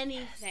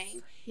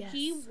anything,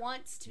 he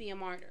wants to be a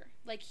martyr.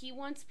 Like, he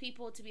wants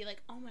people to be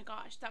like, oh my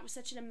gosh, that was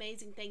such an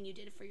amazing thing you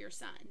did for your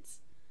sons.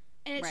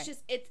 And it's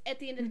just, it's at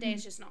the end of the day,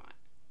 it's just not.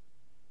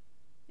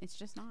 It's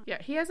just not.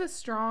 Yeah, he has a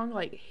strong,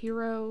 like,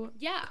 hero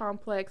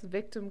complex,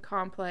 victim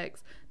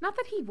complex. Not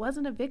that he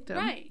wasn't a victim.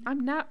 Right.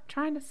 I'm not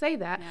trying to say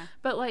that. Yeah.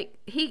 But, like,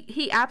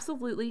 he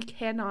absolutely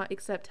cannot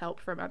accept help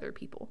from other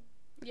people.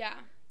 Yeah.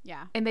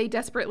 Yeah. And they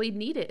desperately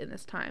need it in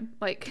this time.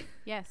 Like.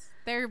 Yes.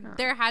 There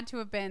had to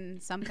have been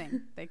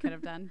something they could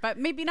have done. But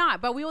maybe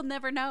not. But we will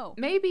never know.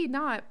 Maybe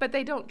not. But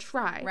they don't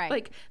try. Right.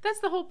 Like, that's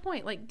the whole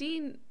point. Like,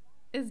 Dean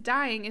is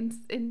dying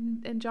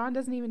and John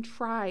doesn't even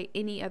try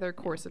any other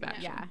course of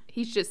action. Yeah.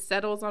 He just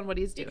settles on what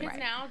he's doing. Because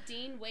now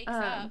Dean wakes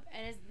up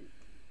and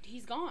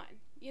he's gone.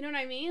 You know what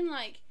I mean?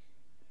 Like,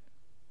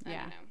 I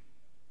don't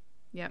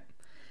know.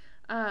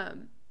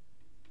 Yep.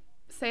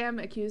 Sam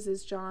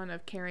accuses John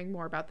of caring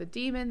more about the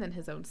demon than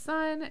his own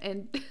son,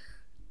 and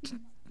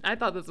I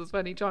thought this was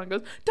funny. John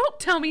goes, don't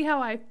tell me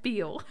how I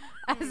feel.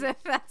 As if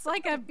that's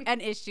like an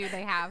issue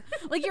they have.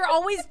 Like, you're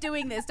always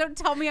doing this. Don't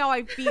tell me how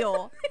I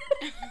feel.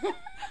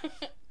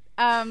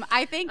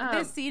 I think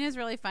this scene is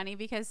really funny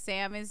because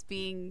Sam is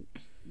being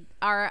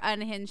our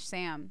unhinged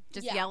Sam,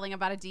 just yelling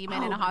about a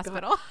demon in a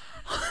hospital.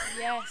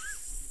 Yes.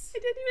 I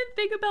didn't even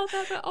think about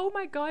that, but oh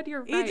my God,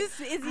 you're right. He just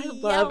is I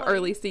love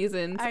early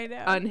seasons. I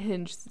know.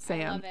 Unhinged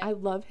Sam. I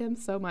love him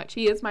so much.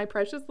 He is my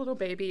precious little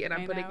baby, and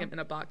I'm putting him in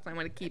a box. I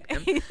want to keep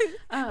him.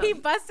 He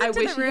busts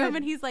into the room,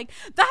 and he's like,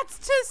 "That's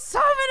to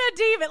summon a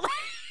demon."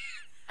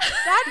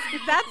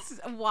 That's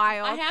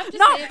wild. I have to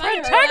Not say,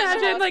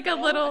 imagine like a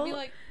little. I'd be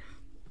like,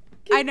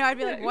 I know. I'd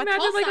be like, "What?"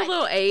 Imagine like a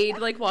little aide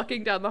like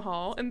walking down the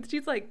hall, and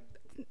she's like,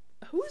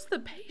 who's the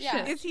patient?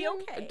 Yeah. Is he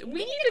okay? We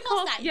need to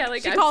call psych. Yeah,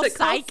 like she I calls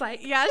psych.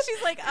 Yeah,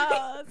 she's like,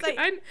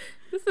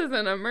 this is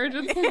an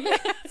emergency.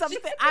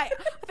 I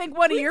think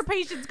one of your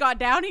patients got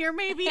down here.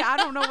 Maybe I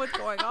don't know what's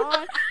going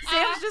on.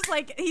 Sam's just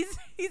like he's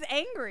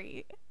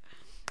angry.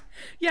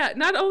 Yeah,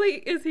 not only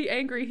is he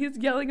angry, he's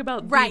yelling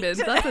about demons.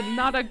 That's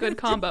not a good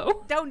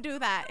combo. Don't do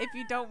that if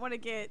you don't want to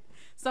get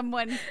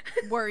someone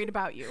worried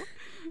about you.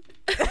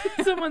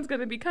 Someone's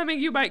gonna be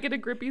coming. You might get a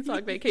grippy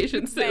sock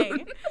vacation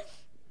soon.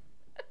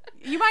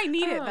 You might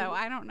need it though.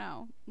 I don't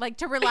know. Like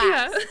to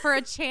relax for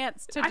a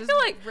chance to just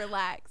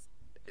relax.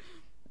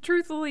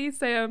 Truthfully,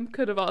 Sam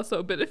could have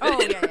also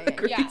benefited from a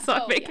grippy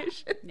sock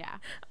vacation. Yeah.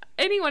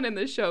 Anyone in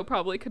this show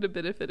probably could have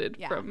benefited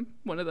from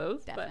one of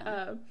those.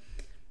 Definitely.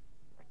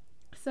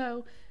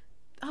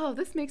 But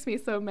this makes me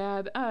so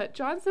mad.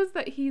 John says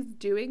that he's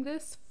doing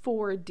this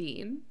for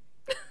Dean.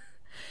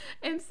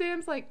 And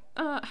Sam's like,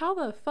 how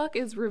the fuck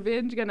is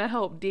revenge gonna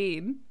help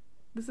Dean?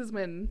 This is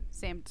when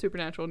Sam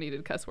Supernatural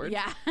needed cuss words.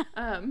 Yeah.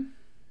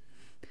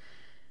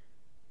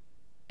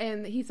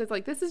 And he says,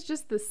 like, this is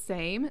just the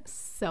same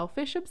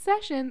selfish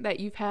obsession that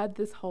you've had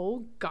this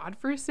whole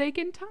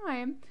godforsaken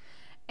time.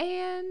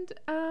 And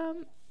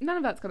none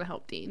of that's going to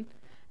help Dean.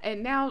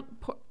 And now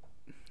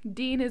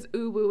Dean is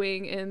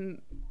ooh-wooing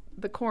in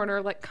the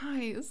corner, like,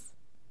 guys,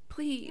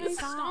 please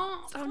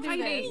stop Stop doing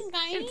fighting, this.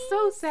 guys. It's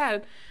so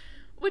sad.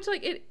 Which,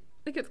 like,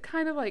 it's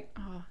kind of like,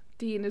 oh,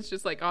 Dean is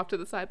just like off to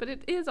the side, but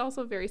it is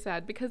also very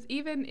sad because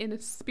even in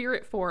a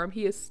spirit form,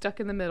 he is stuck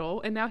in the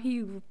middle, and now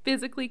he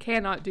physically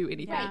cannot do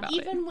anything about it.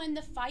 Even when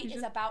the fight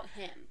is about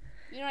him,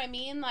 you know what I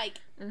mean? Like,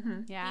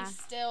 Yeah. he's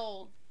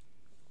still.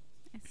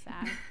 It's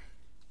sad.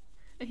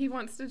 He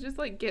wants to just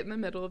like get in the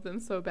middle of them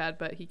so bad,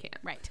 but he can't.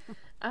 Right.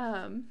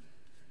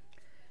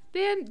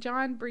 Then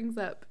John brings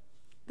up,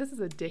 this is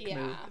a dick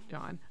move,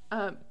 John.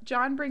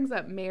 John brings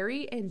up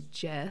Mary and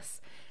Jess,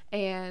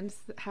 and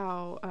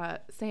how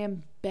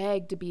Sam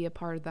begged to be a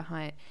part of the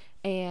hunt,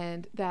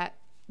 and that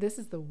this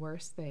is the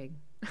worst thing.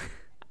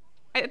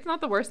 It's not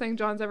the worst thing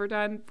John's ever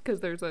done, because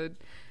there's a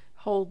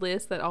whole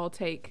list that all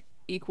take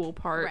equal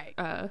part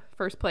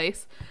first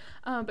place.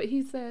 But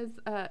he says,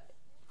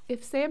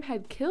 if Sam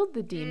had killed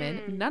the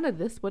demon, none of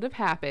this would have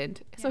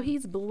happened. Yeah. So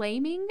he's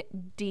blaming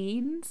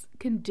Dean's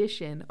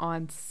condition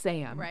on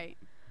Sam. Right.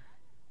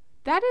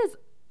 That is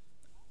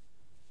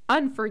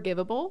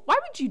unforgivable. Why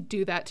would you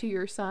do that to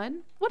your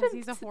son? What if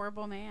he's a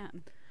horrible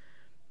man?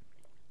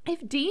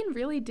 If Dean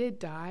really did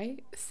die,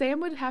 Sam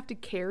would have to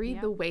carry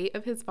the weight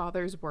of his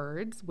father's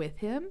words with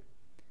him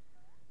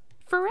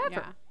forever.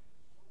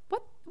 Yeah.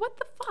 What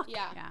the fuck?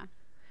 Yeah.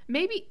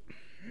 Maybe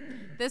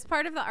this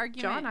part of the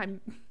argument.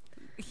 John,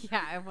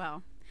 Yeah,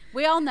 well,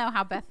 we all know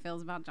how Beth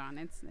feels about John.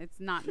 It's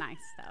not nice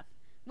stuff.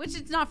 Which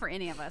it's not for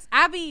any of us.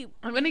 Abby,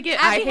 I'm gonna get.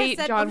 Abby I hate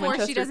John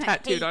Winchester she doesn't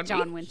tattooed hate on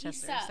John me.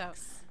 Winchester. He So,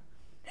 sucks.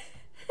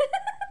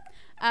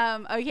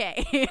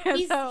 okay.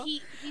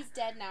 He's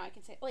dead now. I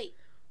can say. Wait,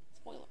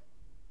 spoiler.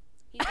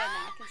 He's dead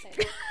now. I can say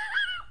that.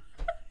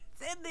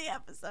 It's in the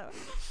episode.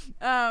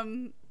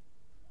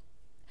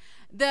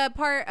 The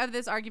part of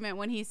this argument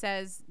when he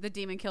says the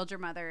demon killed your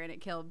mother and it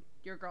killed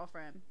your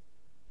girlfriend.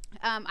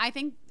 I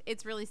think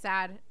it's really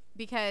sad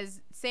because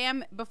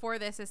Sam before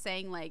this is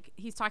saying, like,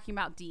 he's talking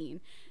about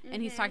Dean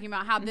and he's talking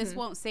about how this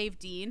won't save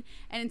Dean.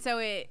 And so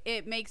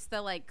it makes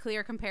the, like,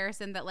 clear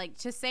comparison that, like,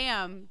 to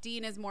Sam,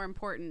 Dean is more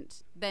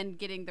important than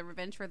getting the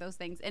revenge for those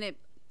things. And it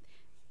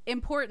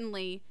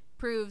importantly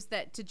proves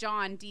that to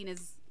John, Dean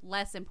is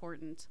less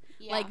important.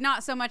 Yeah. Like,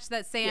 not so much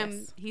that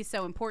Sam, he's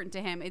so important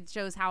to him. It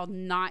shows how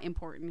not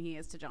important he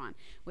is to John,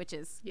 which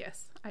is...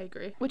 Yes, I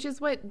agree. Which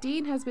is what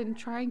Dean has been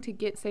trying to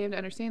get Sam to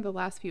understand the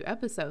last few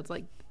episodes.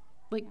 Like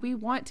we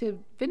want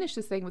to finish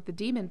this thing with the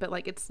demon, but,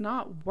 like, it's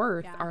not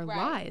worth our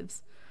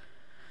lives.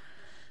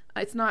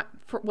 It's not...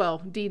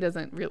 Dean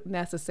doesn't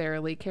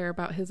necessarily care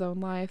about his own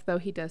life, though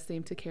he does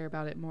seem to care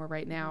about it more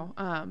right now.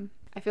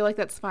 I feel like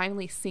that's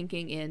finally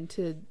sinking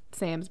into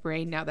Sam's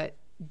brain now that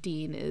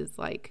Dean is,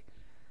 like,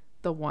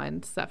 the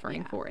one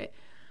suffering for it.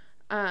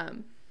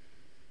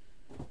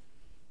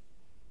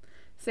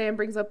 Sam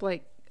brings up,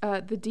 like,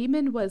 the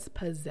demon was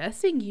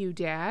possessing you,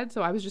 Dad,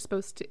 so I was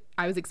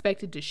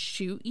expected to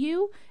shoot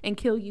you and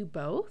kill you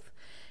both.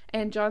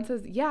 And John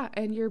says, yeah,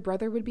 and your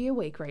brother would be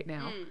awake right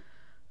now.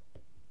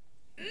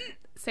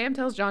 Sam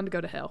tells John to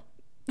go to hell.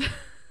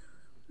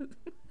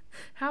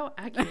 How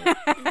accurate.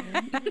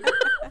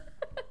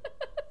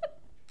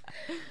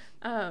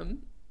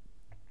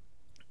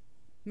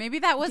 Maybe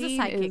that was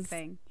Dean a sidekick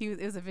thing. It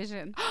was a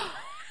vision.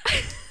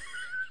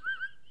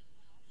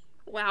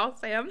 Wow,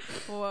 Sam.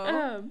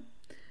 Whoa.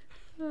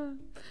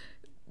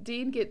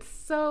 Dean gets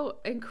so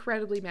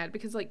incredibly mad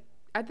because, like,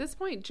 at this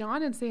point,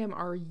 John and Sam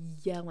are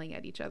yelling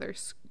at each other,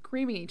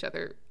 screaming at each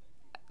other.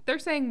 They're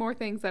saying more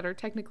things that are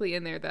technically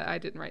in there that I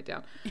didn't write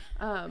down.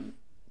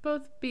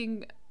 Both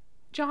being,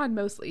 John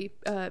mostly,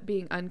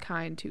 being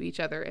unkind to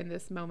each other in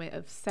this moment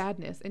of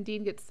sadness. And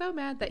Dean gets so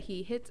mad that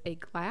he hits a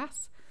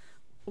glass.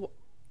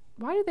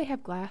 Why do they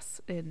have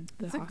glass in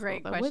the hospital? That's a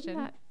great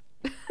question.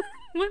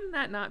 Wouldn't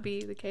that not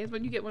be the case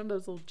when you get one of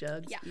those little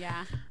jugs?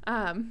 Yeah.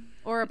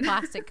 Or a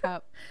plastic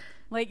cup.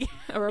 Like,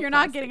 or you're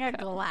not getting a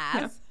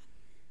glass.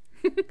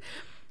 Yeah.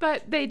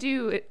 But they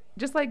do,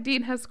 just like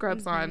Dean has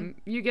scrubs on,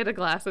 you get a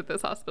glass at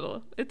this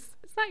hospital. It's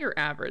not your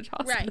average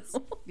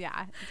hospital. Right.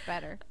 Yeah, it's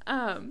better.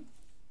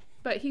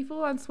 But he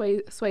full on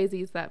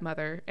Swayze's that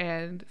mother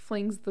and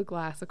flings the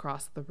glass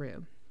across the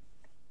room.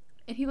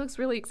 And he looks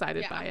really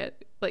excited by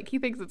it. Like, he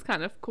thinks it's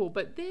kind of cool.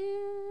 But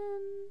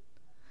then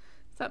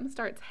something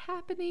starts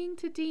happening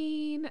to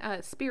Dean,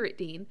 Spirit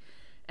Dean.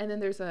 And then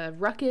there's a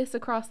ruckus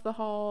across the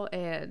hall,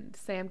 and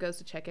Sam goes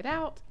to check it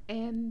out.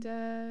 And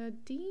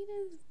Dean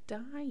is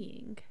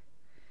dying.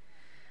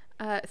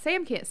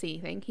 Sam can't see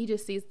anything. He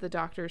just sees the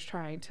doctors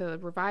trying to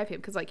revive him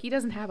because, like, he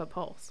doesn't have a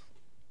pulse.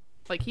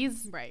 Like,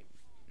 he's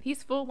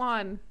full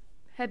on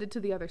headed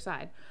to the other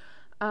side.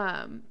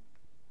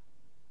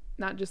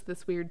 Not just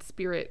this weird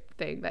spirit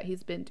thing that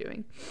he's been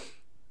doing.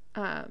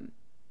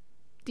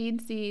 Dean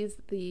sees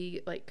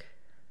the like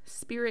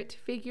spirit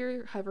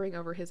figure hovering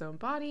over his own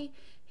body.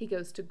 He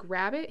goes to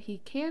grab it. He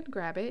can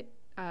grab it.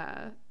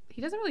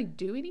 He doesn't really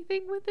do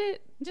anything with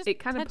it. Just it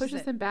kind of touches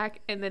pushes it. him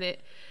back, and then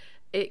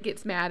it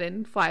gets mad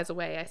and flies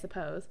away, I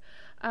suppose.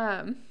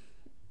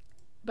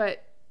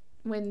 But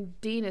when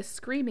Dean is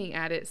screaming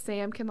at it,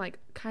 Sam can like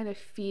kind of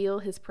feel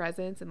his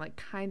presence and like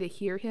kind of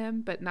hear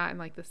him, but not in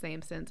like the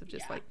same sense of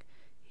just like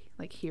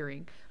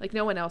hearing. Like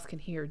no one else can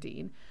hear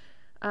Dean.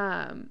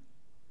 And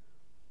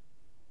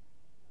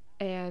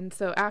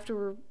so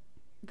after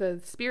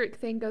the spirit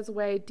thing goes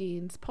away,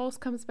 Dean's pulse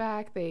comes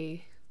back.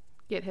 They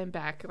get him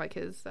back, like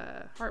his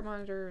heart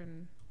monitor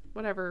and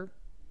whatever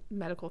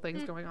medical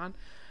things going on.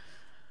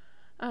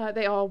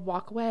 They all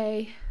walk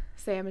away.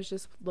 Sam is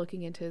just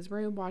looking into his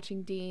room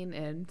watching Dean,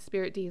 and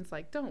Spirit Dean's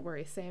like, don't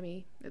worry,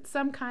 Sammy. It's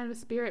some kind of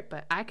spirit,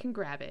 but I can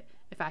grab it.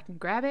 If I can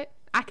grab it,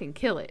 I can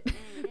kill it.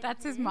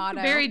 That's his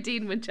motto. Very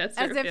Dean Winchester.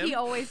 As if he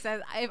always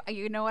says,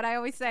 you know what I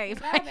always say,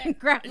 if I can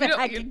grab it,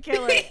 I can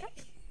kill it.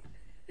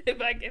 If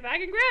I can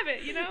grab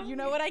it, you know? You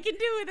know what I can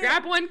do with it.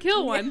 Grab one,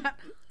 kill one. Yeah.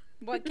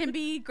 What can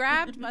be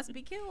grabbed must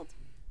be killed.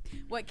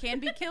 What can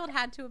be killed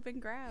had to have been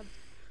grabbed.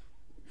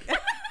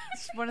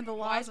 It's one of the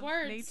laws of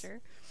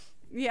nature.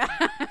 Yeah.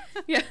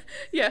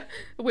 Yeah.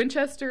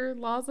 Winchester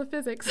laws of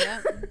physics.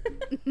 Yeah.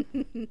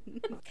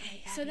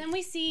 Okay, so then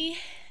we see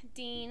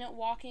Dean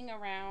walking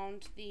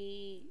around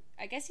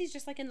I guess he's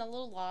just like in the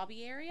little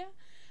lobby area,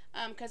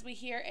 because we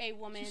hear a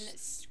woman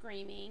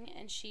screaming,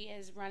 and she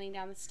is running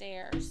down the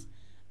stairs.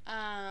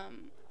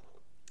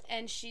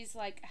 And she's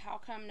like, how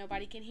come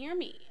nobody can hear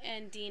me?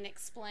 And Dean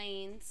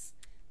explains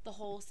the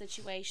whole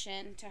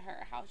situation to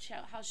her,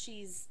 how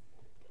she's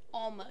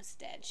almost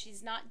dead.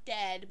 She's not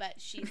dead, but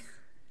she's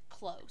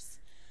close.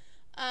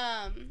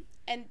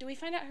 And do we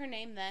find out her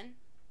name then?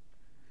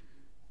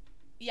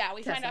 Yeah,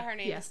 we find out her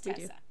name is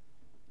Tessa.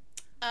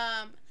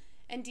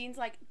 And Dean's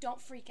like, don't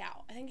freak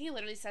out. I think he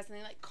literally says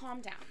something like,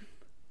 calm down.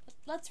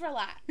 Let's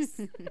relax.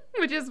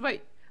 Which is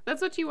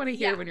that's what you want to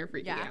hear when you're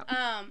freaking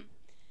out.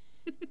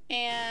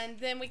 And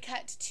then we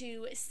cut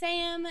to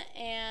Sam,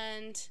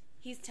 and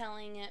he's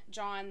telling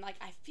John, like,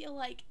 I feel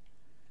like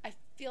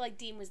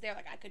Dean was there.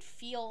 Like, I could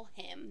feel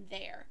him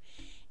there.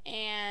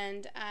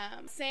 And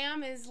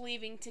Sam is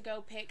leaving to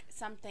go pick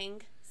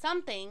something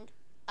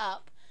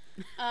up.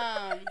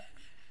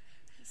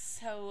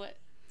 So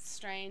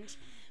strange.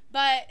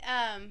 But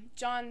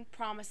John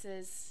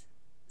promises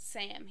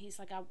Sam, he's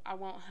like, I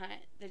won't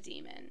hunt the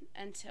demon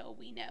until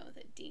we know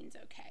that Dean's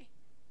okay.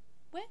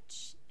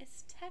 Which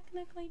is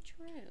technically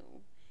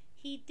true.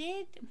 He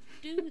did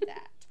do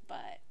that,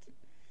 but...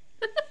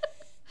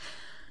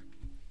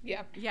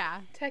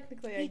 Yeah.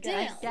 Technically, he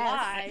didn't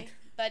lie,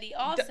 but he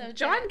also...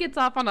 John gets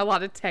off on a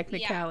lot of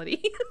technicalities.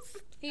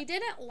 Yeah. He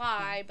didn't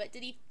lie, but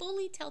did he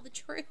fully tell the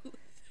truth?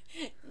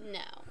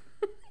 No.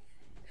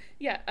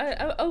 Yeah,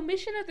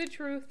 omission of the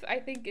truth, I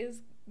think,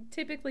 is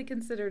typically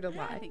considered a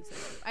lie. I think so.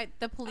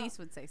 The police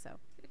would say so.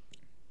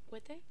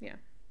 Would they? Yeah.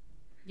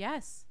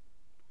 Yes.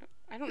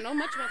 I don't know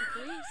much about the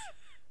police.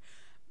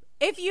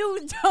 If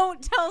you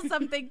don't tell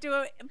something to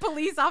a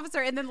police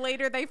officer and then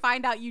later they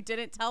find out you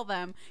didn't tell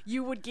them,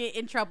 you would get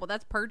in trouble.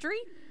 That's perjury?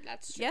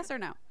 That's true. Yes or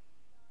no?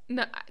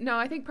 No,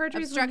 I think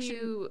perjury is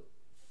when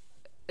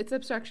it's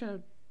obstruction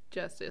of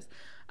justice.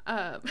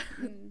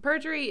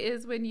 Perjury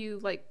is when you,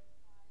 like,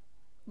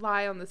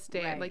 lie on the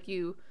stand. Right. Like,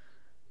 you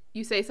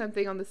say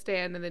something on the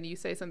stand and then you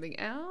say something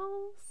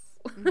else.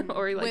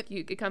 Or, like,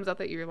 it comes out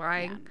that you're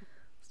lying. Yeah.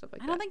 Stuff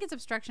like that. I don't think it's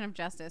obstruction of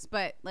justice,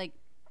 but, like,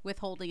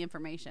 withholding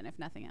information, if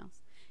nothing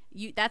else.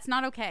 That's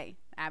not okay,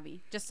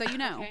 Abby. Just so you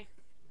know. Okay.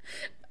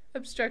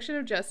 Obstruction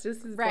of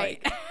justice is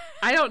right. Like,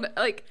 I don't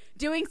like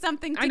doing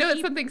something. I know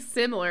it's something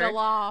similar. The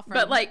law,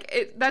 but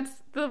like that's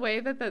the way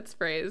that's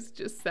phrased.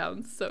 Just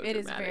sounds so. It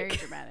dramatic. is very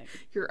dramatic.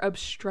 You're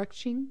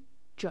obstructing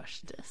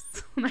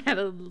justice. I had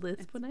a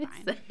lisp when I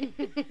said it.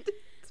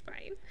 It's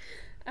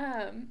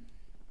fine.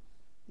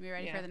 We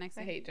ready for the next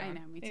one? I hate John. I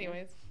know, me too.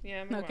 Anyways,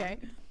 yeah. Okay.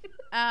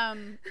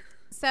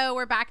 So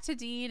we're back to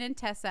Dean and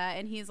Tessa,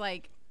 and he's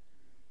like,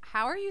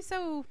 how are you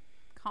so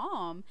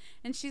calm?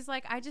 And she's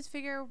like, I just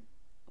figure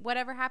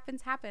whatever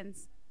happens.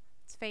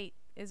 It's fate.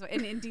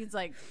 And Dean's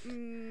like,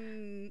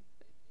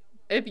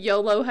 if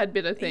YOLO had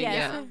been a thing,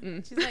 yes. Yeah.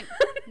 She's like,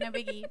 no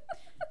biggie.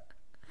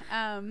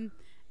 And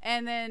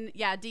then,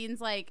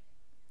 Dean's like,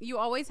 you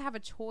always have a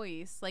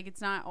choice. Like, it's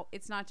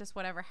not just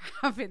whatever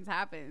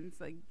happens.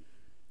 Like,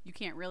 you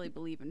can't really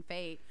believe in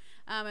fate.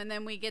 And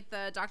then we get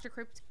the Dr.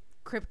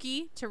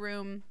 Kripke to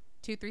room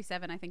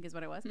 237, I think is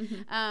what it was.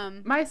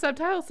 Mm-hmm. My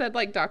subtitle said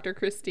like Dr.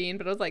 Christine,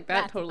 but I was like,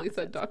 that totally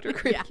said Dr.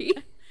 Kripke.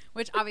 Yeah.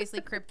 Which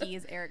obviously Kripke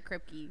is Eric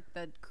Kripke,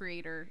 the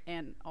creator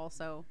and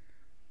also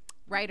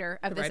writer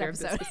of this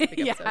episode.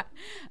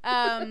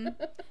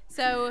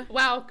 So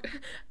wow,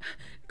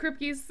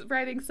 Kripke's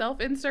writing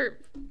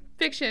self-insert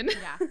fiction.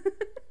 Yeah.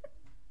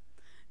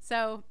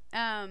 So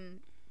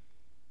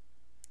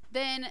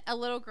then a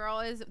little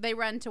girl they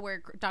run to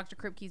where Dr.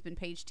 Kripke's been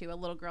paged to. A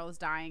little girl is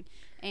dying,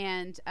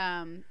 and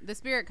the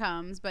spirit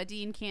comes, but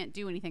Dean can't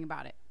do anything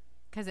about it.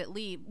 because it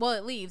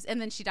leaves and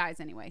then she dies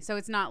anyway. So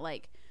it's not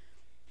like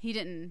he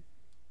didn't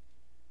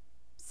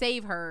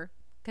save her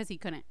because he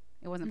couldn't.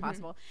 It wasn't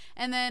possible.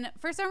 And then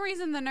for some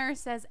reason the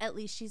nurse says, at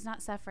least she's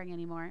not suffering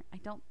anymore. I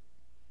feel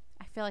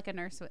like a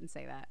nurse wouldn't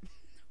say that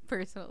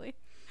personally.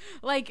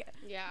 Like,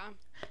 yeah,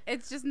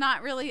 it's just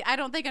not really. I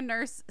don't think a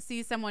nurse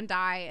sees someone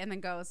die and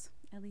then goes,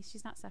 at least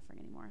she's not suffering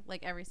anymore,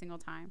 like every single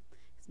time.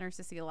 Because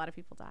nurses see a lot of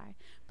people die,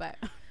 but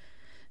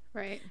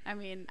right. I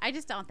mean, I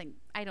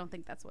don't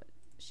think that's what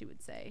she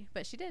would say,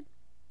 but she did.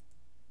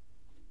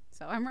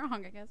 So I'm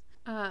wrong, I guess.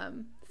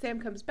 Sam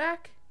comes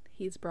back.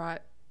 He's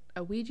brought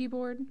a Ouija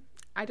board.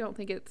 I don't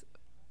think it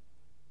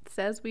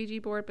says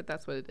Ouija board, but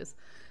that's what it is.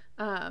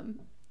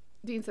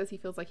 Dean says he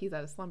feels like he's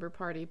at a slumber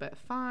party, but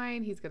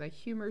fine. He's going to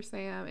humor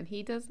Sam, and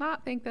he does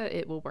not think that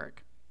it will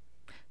work.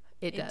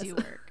 It does. do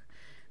work.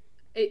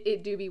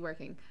 It do be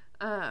working.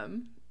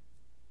 Sam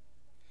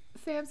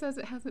says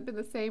it hasn't been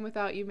the same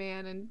without you,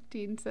 man, and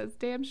Dean says,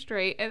 damn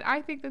straight. And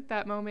I think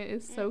that moment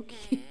is so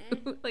cute.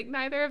 Like,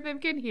 neither of them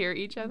can hear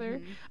each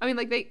other. I mean,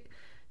 like,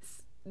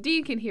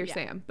 Dean can hear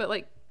Sam, but,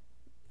 like,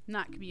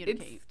 not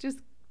communicate. It's just,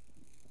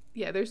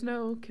 yeah, there's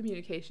no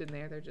communication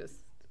there.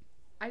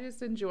 I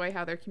just enjoy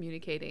how they're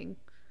communicating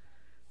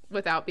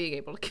without being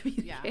able to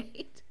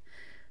communicate.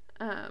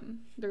 Yeah.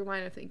 Their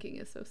line of thinking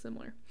is so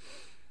similar.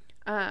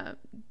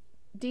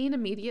 Dean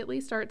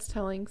immediately starts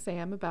telling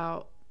Sam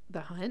about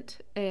the hunt,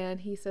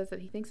 and he says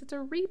that he thinks it's a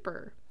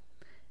reaper,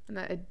 and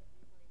that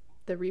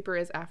the reaper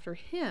is after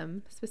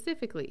him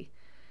specifically.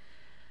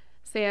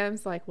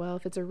 Sam's like, well,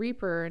 if it's a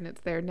reaper and it's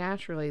there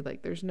naturally,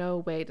 like, there's no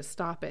way to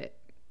stop it.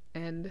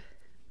 And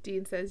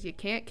Dean says, you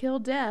can't kill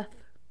death.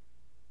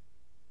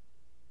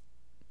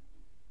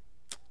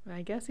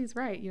 I guess he's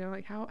right. You know,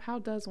 like, how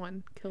does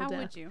one kill death? How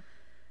would you?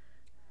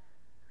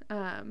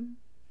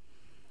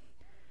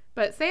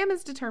 But Sam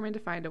is determined to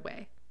find a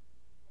way.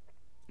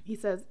 He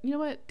says, you know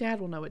what? Dad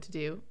will know what to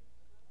do.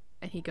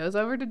 And he goes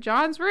over to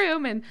John's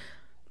room, and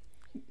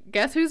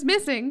guess who's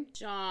missing?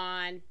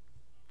 John.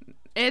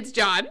 It's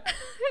John.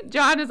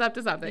 John is up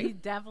to something. He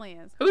definitely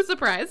is. Who's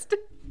surprised?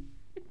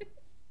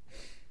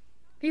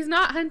 He's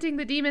not hunting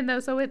the demon, though,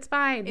 so it's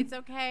fine. It's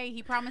okay.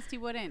 He promised he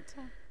wouldn't.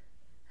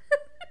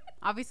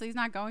 Obviously, he's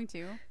not going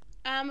to.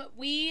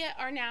 We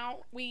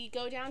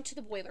go down to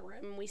the boiler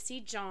room, and we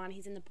see John.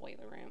 He's in the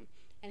boiler room,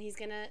 and he's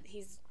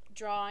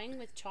drawing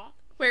with chalk.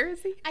 Where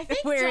is he? I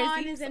think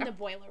John is in the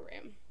boiler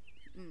room.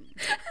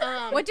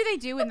 What do they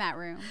do in that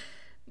room?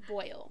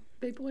 Boil.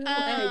 They boil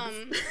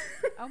eggs.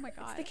 Oh my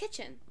God. It's the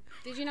kitchen.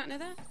 Did you not know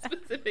that?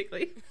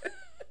 Specifically.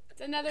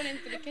 It's another name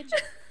for the kitchen.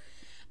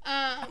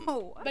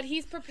 But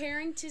he's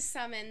preparing to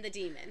summon the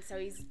demon, so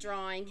he's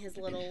drawing his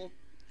little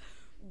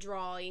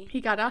drawy.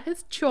 He got out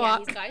his chalk. Yeah,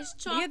 he's got his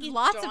chalk. He had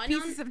lots of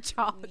pieces of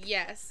chalk.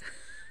 Yes.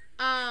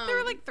 There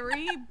were like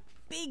 3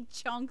 big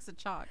chunks of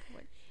chalk.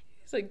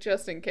 It's like,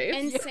 just in case.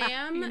 And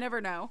Sam, you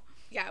never know.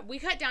 Yeah, we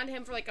cut down to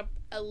him for like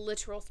a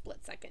literal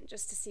split second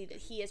just to see that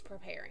he is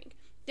preparing.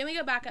 Then we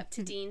go back up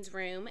to Dean's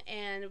room,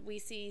 and we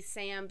see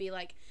Sam be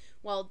like,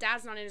 well,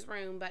 Dad's not in his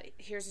room, but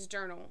here's his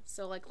journal,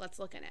 so, like, let's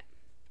look in it.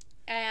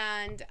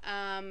 And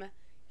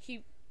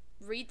he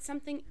reads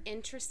something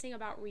interesting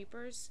about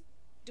Reapers.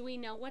 Do we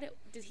know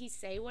did he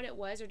say what it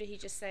was, or did he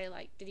just say,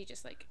 like,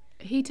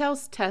 He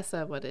tells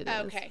Tessa what it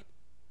is. Okay.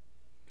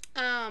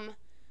 I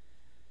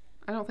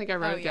don't think I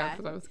wrote it down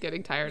because I was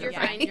getting tired of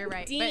it. You're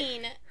right.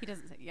 Dean, he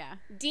doesn't say,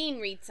 Dean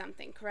reads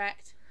something,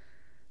 correct?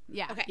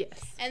 Yeah. Okay. Yes.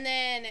 And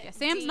then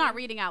Sam's not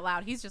reading out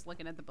loud. He's just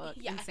looking at the book.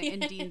 Yeah.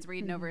 And Dean's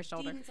reading over his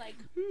shoulder. Dean's like,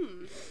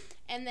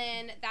 And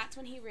then that's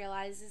when he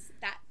realizes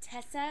that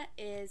Tessa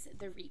is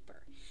the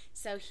Reaper.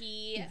 So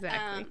he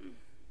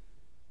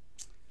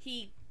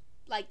he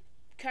like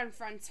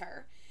confronts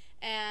her,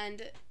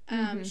 and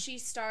she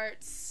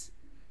starts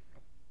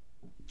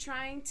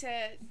trying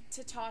to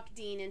talk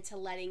Dean into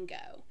letting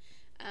go,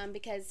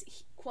 because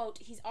quote,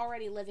 he's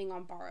already living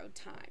on borrowed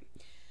time.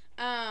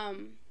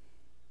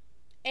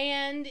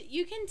 And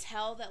you can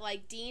tell that,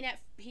 like, Dean,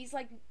 he's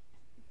like,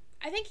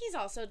 I think he's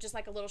also just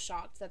like a little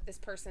shocked that this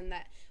person,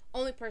 that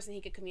only person he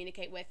could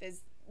communicate with,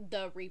 is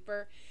the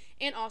Reaper.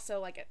 And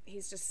also, like,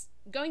 he's just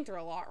going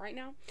through a lot right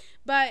now.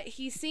 But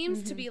he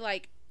seems to be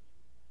like,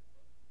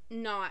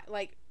 not,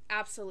 like,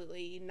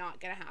 absolutely not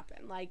gonna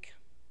happen. Like,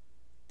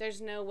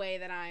 there's no way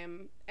that I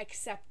am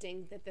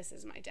accepting that this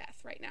is my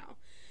death right now.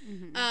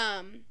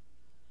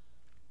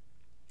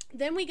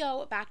 Then we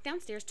go back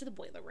downstairs to the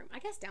boiler room. I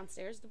guess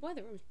downstairs. The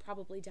boiler room is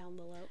probably down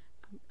below.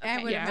 Okay.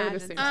 I would imagine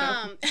so.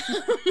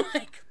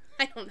 Like,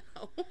 I don't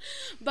know.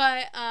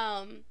 But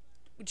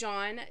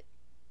John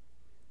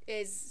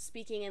is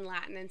speaking in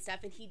Latin and stuff,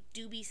 and he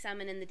do be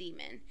summoning the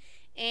demon.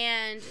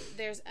 And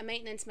there's a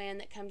maintenance man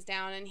that comes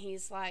down, and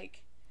he's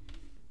like,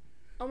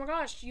 oh my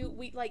gosh,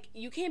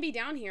 you can't be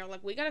down here.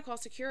 Like, we gotta call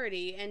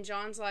security. And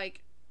John's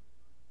like,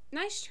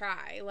 nice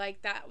try.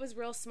 Like, that was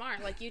real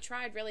smart. Like, you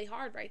tried really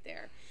hard right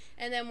there.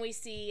 And then we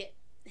see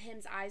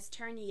his eyes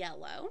turn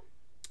yellow.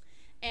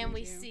 And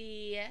we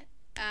see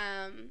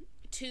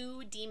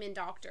 2 demon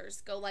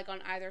doctors go like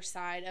on either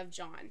side of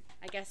John.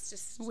 I guess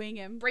just Wing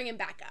him. bring him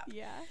back up.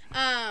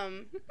 Yeah.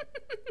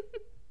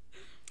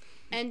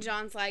 And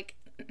John's like,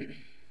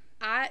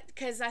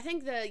 because I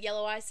think the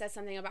Yellow Eyes says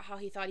something about how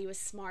he thought he was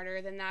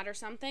smarter than that or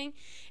something.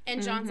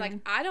 And John's like,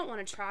 I don't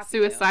want to trap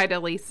you.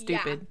 Suicidally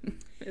stupid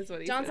is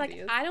what he John's says like, he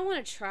is. I don't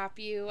want to trap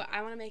you.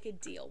 I want to make a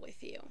deal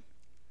with you.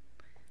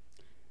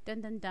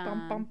 Dun dun dun.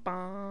 Bum, bum,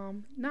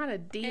 bum. Not a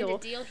deal. And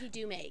a deal he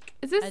do make.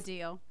 Is A this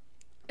deal.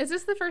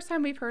 the first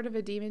time we've heard of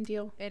a demon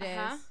deal? It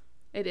Uh-huh. is.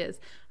 It is.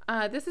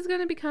 This is going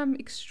to become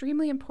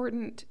extremely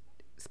important,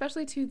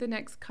 especially to the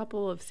next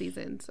couple of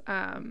seasons.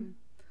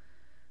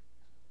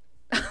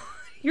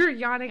 You're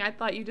yawning. I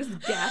thought you just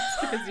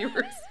gasped because you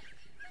were. I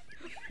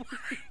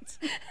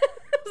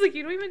was like,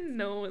 you don't even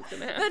know what's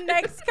going to happen. The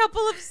next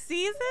couple of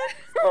seasons?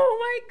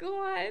 Oh my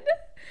god.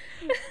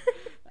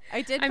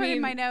 I did put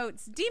in my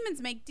notes,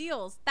 demons make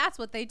deals. That's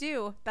what they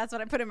do. That's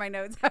what I put in my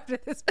notes after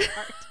this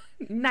part.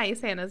 Nice,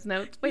 Hannah's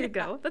notes. Way to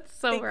go. That's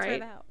so Thanks for right.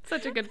 that.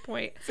 Such a good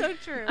point. So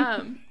true.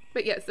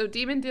 But yeah, so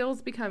demon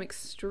deals become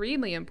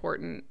extremely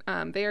important.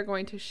 They are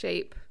going to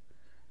shape,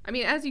 I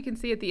mean, as you can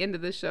see at the end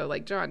of this show,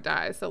 like, John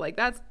dies. So, like,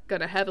 that's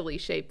going to heavily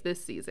shape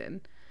this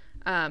season.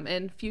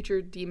 And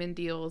future demon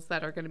deals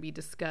that are going to be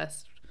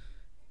discussed,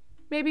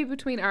 maybe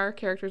between our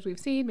characters we've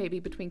seen, maybe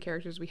between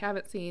characters we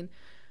haven't seen.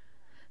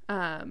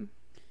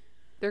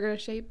 They're going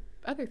to shape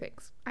other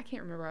things. I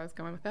can't remember where I was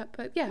going with that,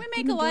 but yeah. We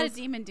make a lot of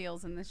demon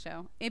deals in this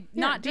show.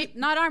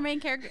 Not our main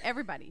character,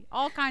 everybody.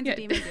 All kinds of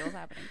demon deals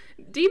happening.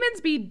 Demons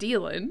be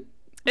dealing.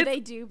 They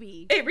do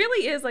be. It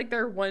really is like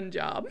their one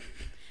job.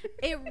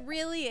 It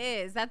really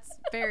is. That's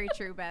very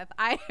true, Beth.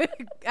 I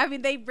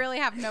mean, they really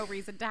have no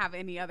reason to have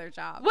any other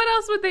job. What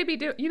else would they be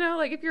doing? You know,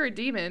 like, if you're a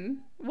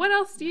demon, what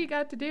else do you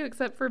got to do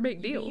except for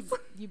make deals?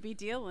 You be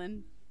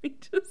dealing.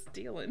 Just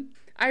dealing.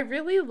 I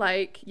really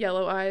like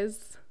Yellow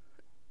Eyes,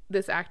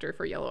 this actor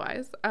for Yellow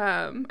Eyes.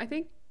 I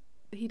think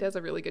he does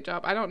a really good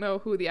job. I don't know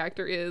who the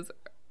actor is.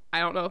 I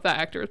don't know if that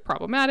actor is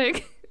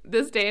problematic.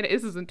 This day, and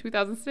this is in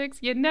 2006.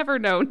 You never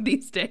know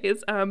these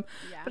days.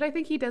 But I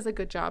think he does a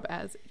good job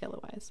as Yellow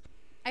Eyes.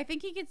 I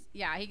think he gets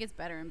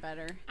better and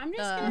better. I'm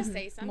just going to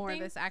say something. More of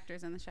this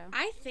actors in the show.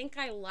 I think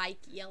I like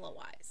Yellow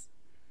Eyes.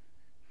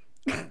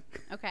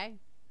 Okay.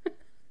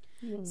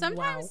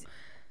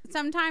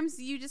 Sometimes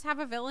you just have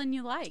a villain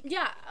you like.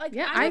 Yeah, like,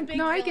 Yeah, I'm a big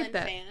villain I get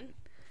that. fan.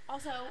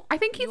 Also, I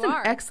think he's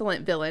an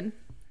excellent villain.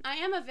 I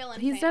am a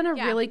villain He's fan. done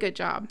a really good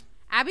job.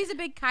 Abby's a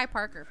big Kai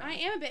Parker fan. I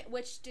am a bit,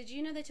 which, did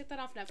you know they took that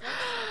off Netflix?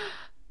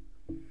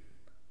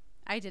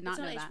 I did not It's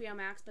know on that. HBO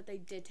Max, but they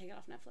did take it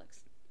off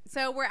Netflix.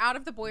 So we're out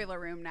of the boiler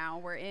room now.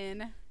 We're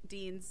in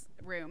Dean's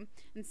room,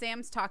 and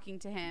Sam's talking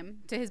to him,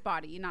 to his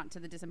body, not to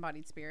the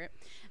disembodied spirit.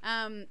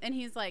 And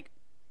he's like,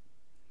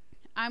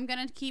 I'm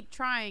going to keep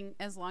trying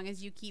as long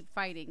as you keep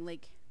fighting.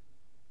 Like,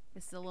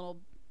 this is a little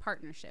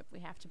partnership. We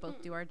have to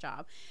both do our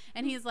job.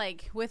 And he's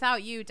like,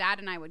 without you, Dad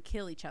and I would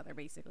kill each other,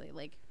 basically.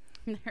 Like,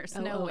 there's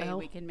no way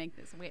we can make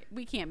this.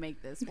 We can't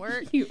make this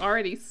work. You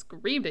already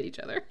screamed at each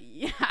other.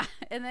 Yeah.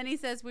 And then he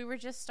says, we were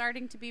just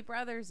starting to be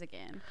brothers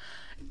again.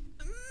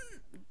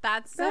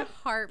 That's a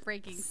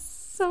heartbreaking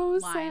So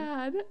line.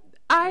 sad.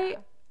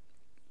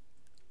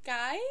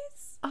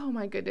 Guys? Oh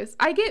my goodness.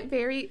 I get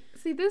very,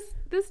 see, this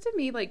to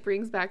me, like,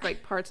 brings back,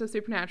 like, parts of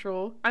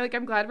Supernatural.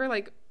 I'm glad we're,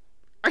 like,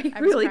 are you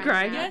really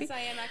crying? Yes, I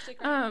am actually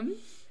crying.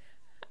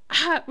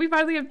 We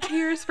finally have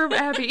tears from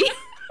Abby.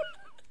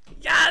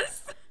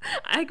 Yes!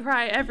 I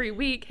cry every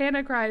week.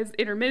 Hannah cries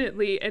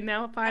intermittently, and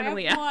now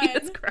finally Abby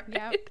has cried.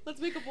 Yep.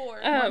 Let's make a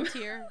board. One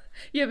tier.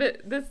 Yeah,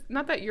 but this,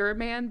 not that you're a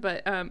man,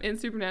 but in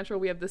Supernatural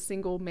we have the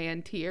single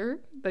man tier.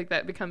 Like,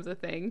 that becomes a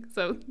thing.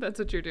 So that's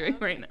what you're doing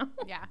right now.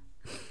 Yeah.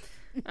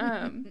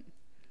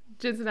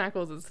 Jensen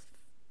Ackles is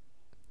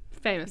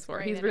famous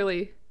for it. He's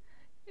really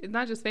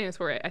not just famous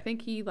for it. I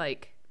think he,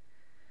 like,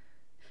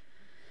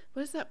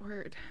 what is that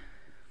word?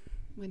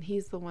 When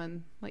he's the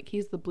one, like,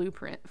 he's the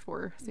blueprint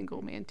for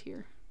single man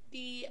tier.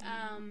 The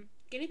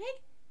guinea pig?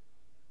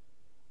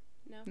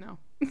 No.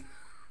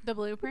 The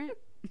blueprint?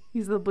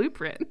 He's the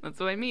blueprint. That's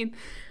what I mean.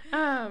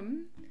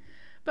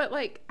 But,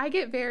 like, I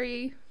get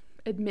very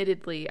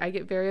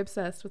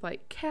obsessed with,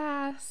 like,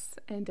 Cass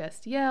and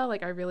Destiel.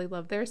 Like, I really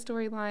love their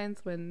storylines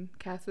when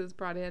Cass is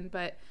brought in.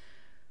 But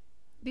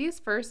these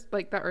first,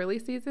 like, the early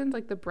seasons,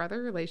 like, the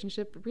brother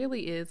relationship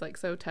really is, like,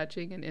 so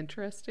touching and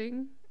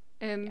interesting.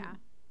 And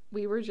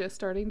we were just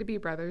starting to be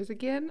brothers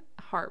again.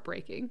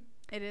 Heartbreaking.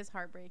 It is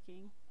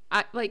heartbreaking.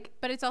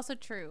 But it's also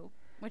true,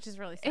 which is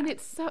really sad. And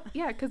it's so,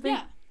 because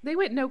they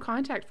went no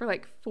contact for,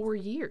 like, 4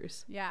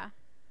 years. Yeah.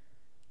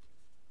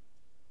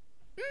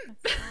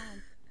 That's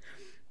sad.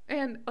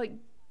 And, like,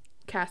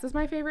 Cass is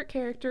my favorite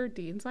character.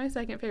 Dean's my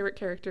second favorite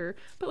character.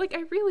 But, like,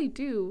 I really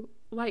do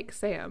like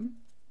Sam.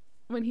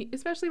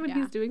 Especially when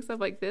he's doing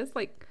stuff like this.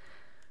 Like,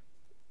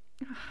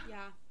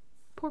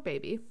 poor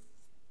baby.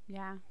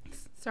 Yeah.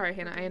 Sorry,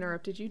 Hannah, I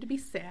interrupted you to be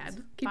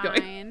sad. Keep going.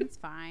 going. It's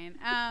fine.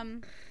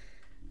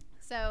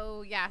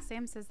 So, yeah,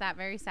 Sam says that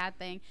very sad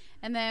thing.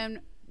 And then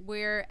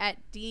we're at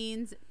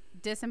Dean's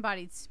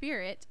disembodied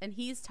spirit, and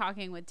he's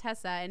talking with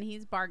Tessa, and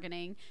he's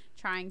bargaining,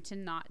 trying to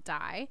not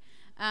die.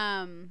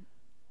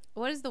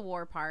 What is the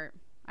war part?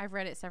 I've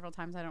read it several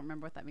times. I don't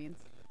remember what that means.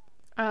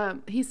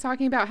 He's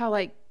talking about how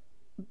like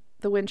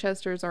the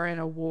Winchesters are in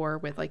a war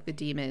with like the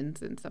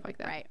demons and stuff like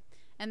that. Right.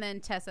 And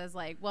then Tessa's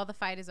like, well, the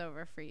fight is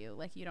over for you.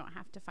 Like, you don't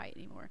have to fight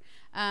anymore.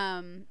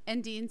 And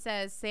Dean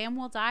says, Sam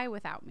will die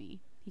without me.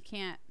 He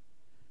can't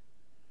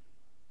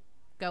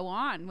go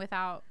on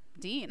without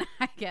Dean,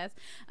 I guess.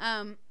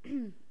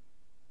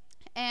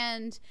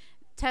 And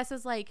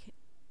Tessa's like,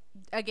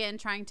 again,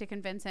 trying to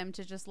convince him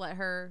to just let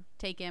her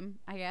take him,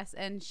 I guess.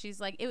 And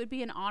she's like, it would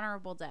be an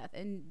honorable death.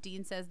 And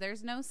Dean says,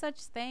 there's no such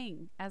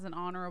thing as an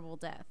honorable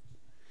death.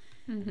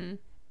 Mm-hmm.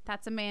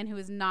 That's a man who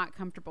is not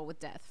comfortable with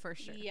death, for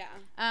sure. Yeah.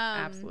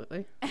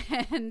 Absolutely.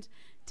 And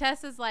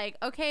Tessa's like,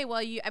 okay,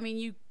 well, you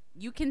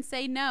can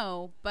say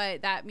no,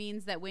 but that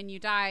means that when you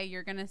die,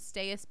 you're going to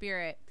stay a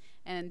spirit.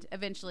 And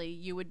eventually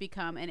you would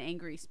become an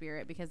angry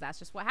spirit, because that's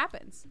just what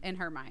happens in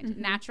her mind.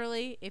 Mm-hmm.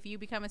 Naturally, if you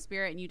become a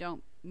spirit and you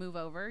don't move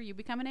over, you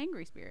become an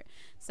angry spirit.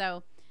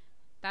 So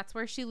that's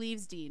where she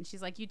leaves Dean.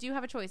 She's like, you do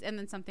have a choice. And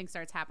then something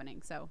starts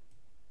happening. So.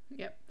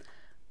 Yep.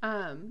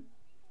 I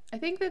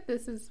think that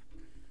this is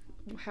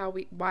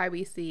why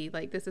we see,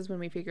 like, this is when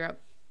we figure out,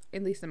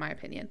 at least in my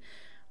opinion,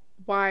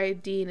 why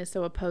Dean is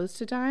so opposed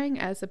to dying,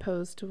 as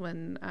opposed to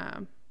when,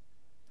 I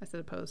said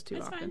opposed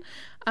too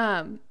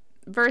often.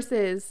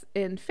 Versus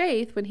in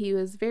Faith, when he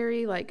was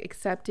very like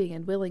accepting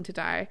and willing to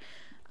die.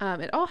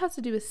 It all has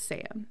to do with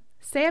Sam.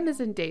 Sam is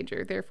in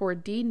danger, therefore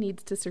Dean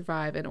needs to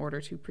survive in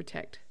order to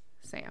protect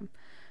Sam.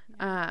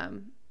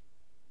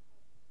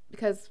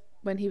 Because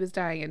when he was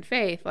dying in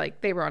Faith,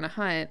 like, they were on a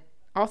hunt.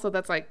 Also,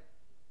 that's like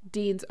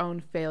Dean's own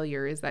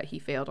failure, is that he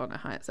failed on a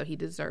hunt, so he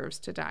deserves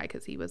to die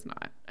because he was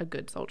not a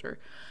good soldier.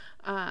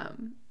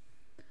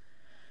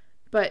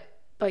 But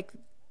like,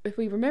 if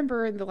we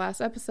remember in the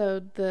last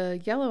episode,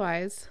 Yellow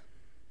Eyes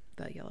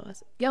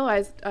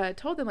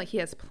told them like he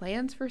has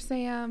plans for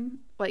Sam.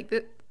 Like,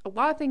 a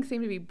lot of things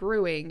seem to be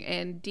brewing,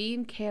 and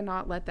Dean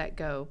cannot let that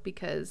go,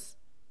 because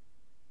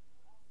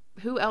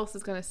who else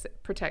is going to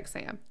protect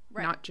Sam?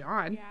 Right. Not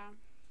John. Yeah.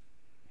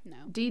 No.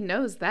 Dean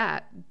knows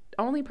that.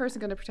 Only person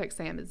going to protect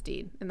Sam is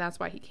Dean, and that's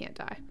why he can't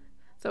die.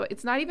 So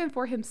it's not even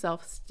for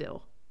himself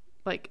still,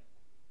 like,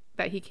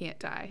 that he can't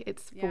die.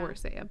 It's for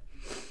Sam.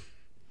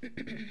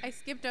 I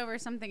skipped over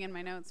something in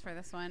my notes for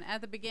this one.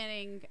 At the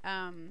beginning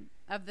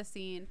of the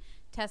scene,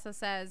 Tessa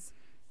says,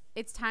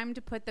 it's time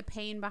to put the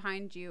pain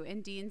behind you.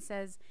 And Dean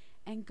says,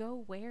 and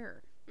go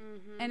where?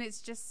 Mm-hmm. And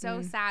it's just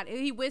so sad.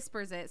 He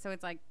whispers it, so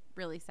it's like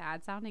really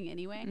sad sounding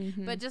anyway.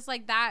 Mm-hmm. But just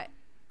like that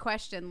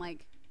question,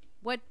 like,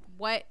 what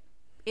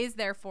is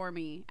there for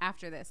me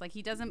after this? Like,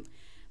 he doesn't,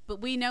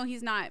 but we know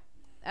he's not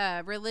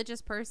a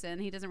religious person.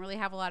 He doesn't really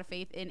have a lot of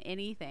faith in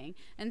anything.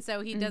 And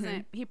so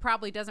he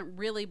probably doesn't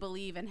really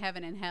believe in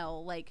heaven and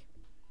hell, like,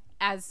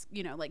 as,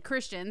 you know, like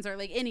Christians or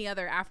like any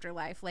other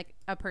afterlife, like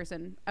a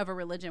person of a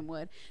religion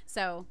would.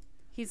 So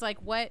he's like,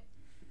 what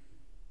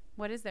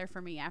is there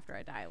for me after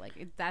I die?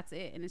 Like, that's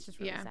it. And it's just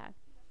really sad.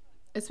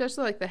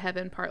 Especially like the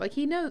heaven part. Like,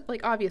 he knows,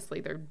 like,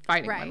 obviously they're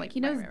fighting one. Like, he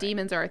knows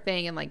demons are a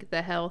thing, and like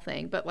the hell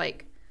thing, but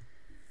like,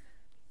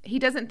 he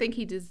doesn't think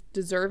he's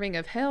deserving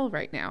of hell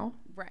right now.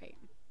 Right.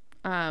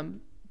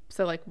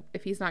 So like,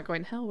 if he's not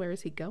going to hell, where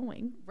is he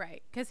going?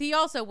 Right. Because he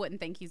also wouldn't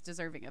think he's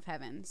deserving of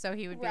heaven. So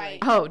he would be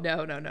like, oh,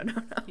 no.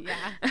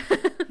 Yeah.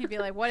 He'd be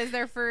like, what is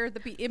there for the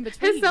in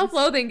between? His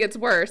self-loathing gets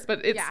worse,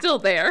 but it's still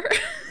there.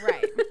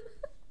 Right.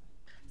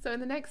 So in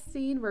the next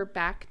scene, we're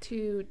back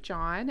to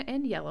John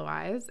and Yellow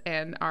Eyes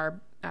and our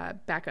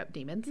backup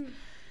demons.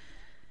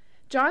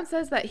 John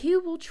says that he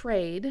will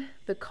trade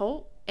the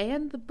Colt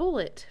and the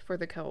bullet for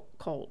the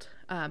Colt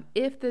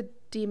if the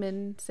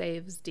demon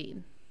saves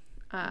Dean.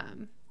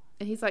 And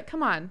he's like,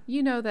 come on,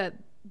 you know that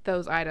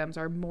those items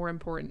are more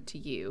important to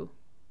you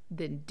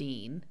than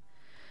Dean.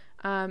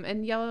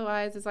 And Yellow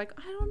Eyes is like,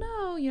 I don't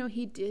know, you know,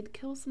 he did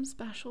kill some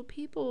special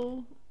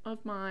people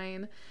of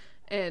mine.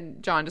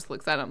 And John just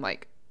looks at him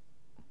like,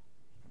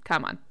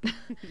 come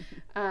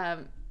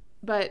on.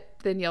 But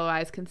then Yellow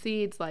Eyes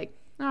concedes, like,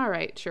 all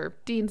right, sure,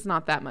 Dean's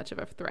not that much of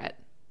a threat.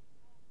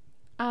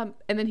 And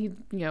then he,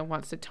 you know,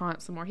 wants to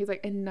taunt some more. He's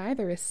like, and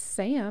neither is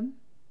Sam.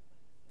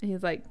 And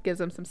he's like,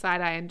 gives him some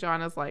side eye, and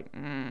John is like,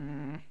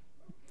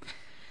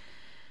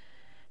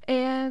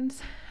 And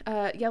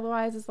Yellow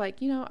Eyes is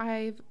like, you know,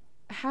 I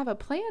have a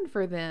plan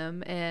for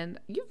them, and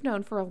you've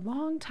known for a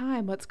long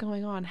time what's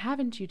going on,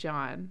 haven't you,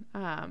 John?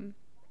 And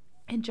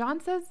John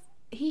says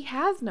he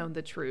has known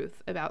the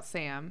truth about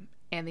Sam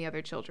and the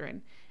other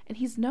children, and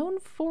he's known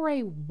for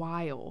a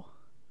while.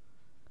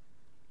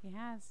 He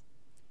has.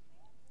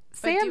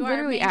 Sam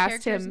literally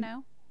asked him.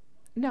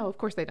 No, of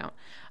course they don't.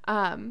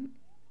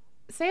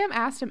 Sam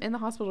asked him in the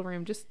hospital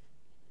room just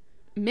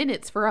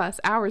minutes for us,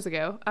 hours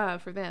ago,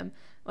 for them,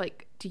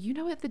 like, do you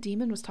know what the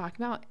demon was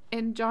talking about?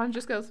 And John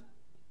just goes,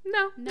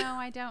 no,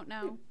 I don't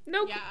know.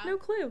 No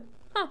clue.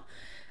 Huh.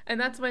 And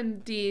that's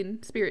when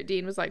Spirit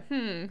Dean was like,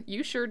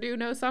 you sure do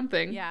know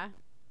something. Yeah.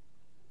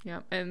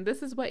 Yeah. And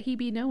this is what he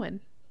be knowing.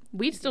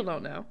 We still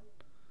don't know.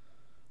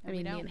 I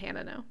mean, me and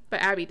Hannah know,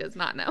 but Abby does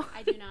not know.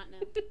 I do not know.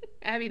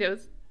 Abby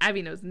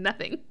knows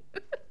nothing.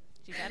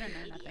 She better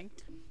know nothing.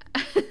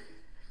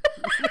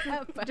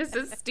 Just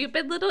a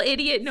stupid little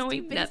idiot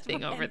knowing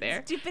nothing over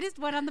there. Stupidest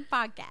one on the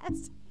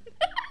podcast.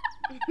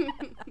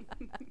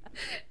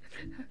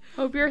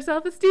 Hope your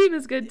self-esteem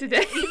is good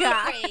today.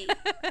 Yeah.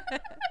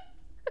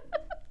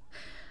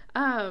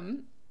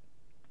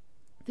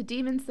 The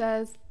demon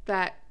says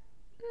that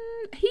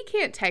he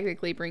can't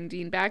technically bring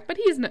Dean back, but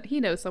he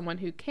knows someone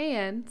who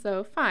can,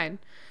 so fine.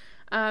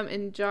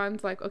 And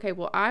John's like, okay,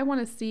 well, I want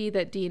to see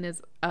that Dean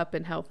is up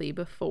and healthy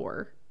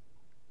before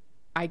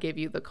I give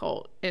you the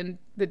colt. And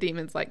the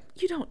demon's like,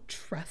 you don't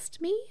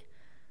trust me?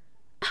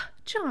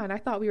 John, I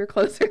thought we were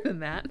closer than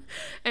that.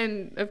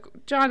 And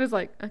John is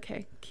like,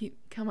 okay,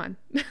 come on.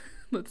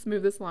 Let's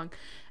move this along.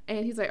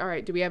 And he's like, all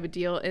right, do we have a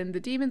deal? And the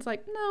demon's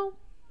like, no,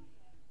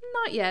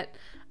 not yet.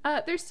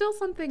 There's still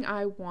something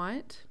I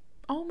want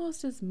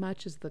almost as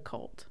much as the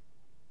colt.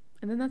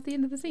 And then that's the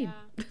end of the scene.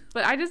 Yeah.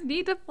 But I just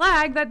need to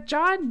flag that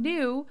John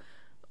knew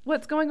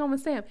what's going on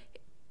with Sam.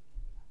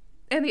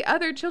 And the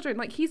other children,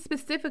 like, he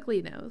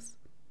specifically knows.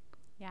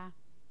 Yeah.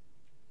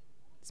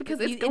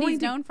 Because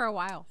he's known for a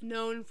while.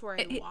 Known for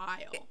a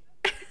while.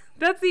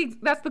 That's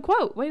the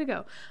quote. Way to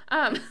go.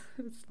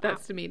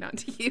 That's to me, not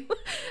to you.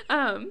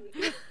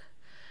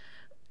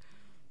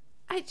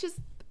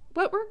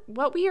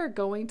 What we are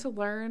going to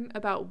learn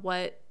about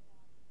what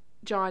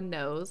John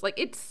knows, like,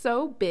 it's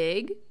so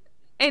big,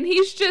 and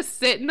he's just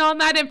sitting on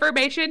that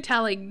information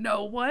telling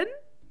no one.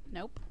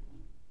 Nope.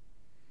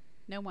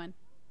 No one.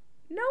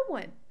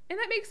 And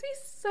that makes me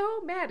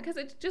so mad, because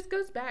it just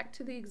goes back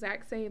to the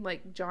exact same,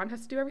 like, John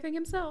has to do everything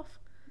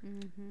himself.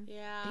 Mm-hmm.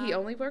 Yeah. He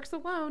only works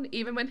alone,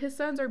 even when his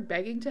sons are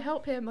begging to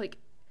help him. Like,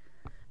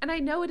 and I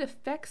know it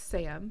affects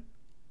Sam,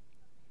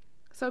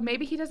 so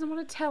maybe he doesn't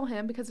want to tell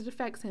him because it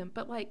affects him.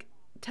 But, like,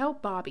 tell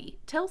Bobby.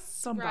 Tell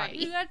somebody. Right.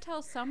 You gotta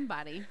tell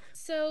somebody.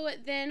 So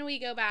then we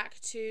go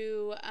back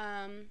to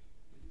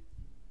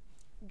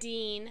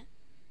Dean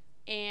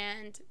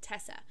and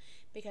Tessa,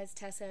 because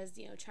Tessa is,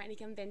 trying to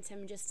convince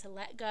him just to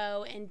let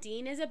go, and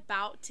Dean is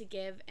about to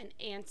give an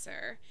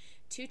answer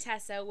to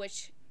Tessa,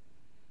 which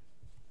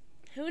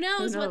who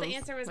knows what the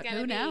answer was going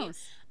to be. Who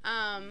knows?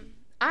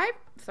 I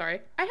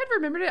had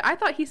remembered it. I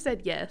thought he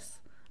said yes.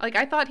 Like,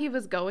 I thought he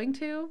was going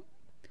to,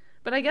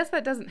 but I guess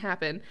that doesn't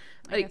happen.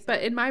 Like,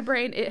 but in my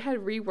brain, it had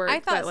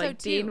reworked that, like,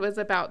 Dean was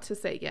about to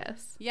say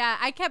yes. Yeah,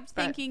 I kept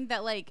thinking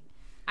that, like,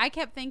 I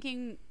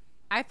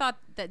thought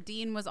that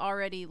Dean was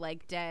already,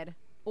 like, dead,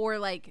 or,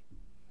 like,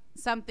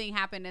 something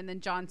happened and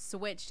then John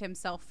switched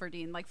himself for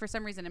Dean. Like, for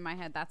some reason in my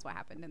head, that's what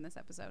happened in this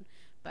episode.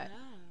 But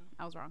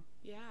I was wrong.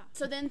 Yeah.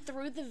 So then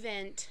through the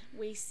vent,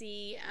 we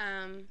see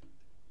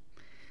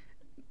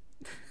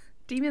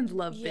demons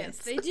love vents.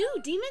 Yes, they do.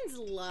 Demons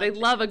love They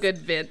love a good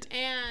vent.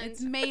 And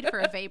it's made for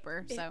a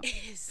vapor, so. It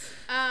is.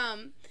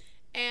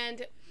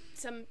 And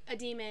a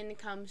demon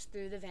comes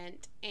through the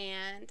vent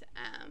and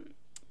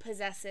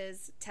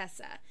possesses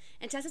Tessa.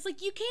 And Tessa's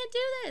like, you can't do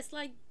this.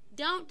 Like,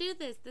 don't do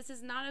this. This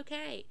is not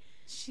okay.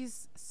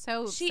 She's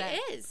so upset.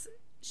 She is.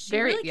 She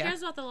really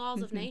cares about the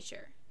laws of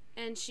nature.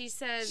 And she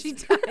says,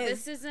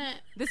 this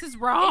is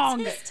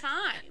wrong. It's his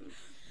time.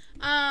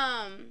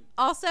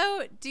 Also,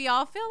 do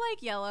y'all feel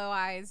like Yellow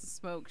Eyes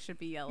smoke should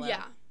be yellow?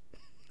 Yeah.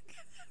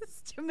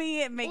 To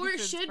me, it makes sense. Or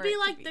it should be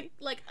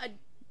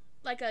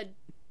like a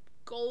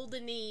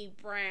goldeny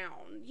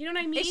brown. You know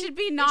what I mean? It should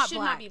be It not should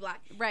black. not be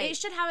black. Right. It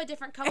should have a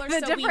different color. The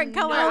so different we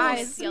color know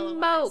eyes. it's Yellow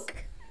Smoke.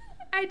 Eyes.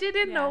 I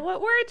didn't know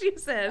what word you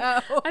said.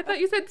 Oh. I thought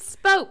you said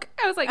spoke.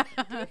 I was like,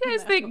 do you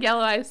guys think Yellow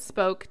Eyes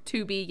spoke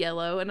to be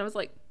yellow? And I was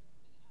like,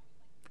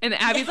 and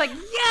Abby's like,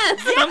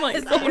 yes! And I'm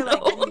like, so you're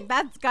like,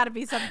 that's got to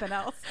be something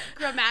else.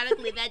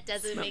 Grammatically, that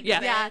doesn't make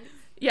sense.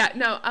 Yeah,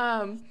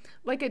 no,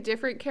 like a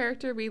different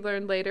character we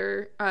learned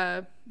later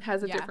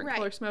has a different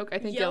color smoke. I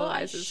think Yellow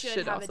Eyes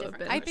should also have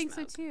been. I think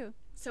so too.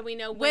 So we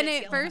know when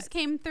it first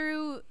came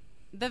through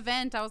the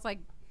vent, I was like,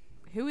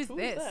 who is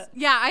this?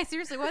 Yeah, I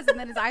seriously was. And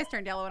then his eyes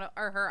turned yellow,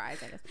 or her eyes,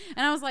 I guess.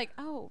 And I was like,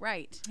 oh,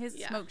 right. His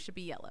smoke should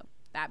be yellow.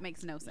 That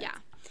makes no sense.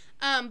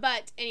 Yeah.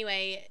 But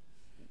anyway,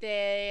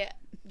 the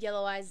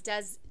Yellow Eyes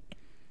does...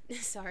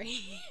 Sorry.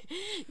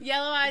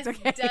 Yellow Eyes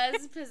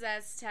does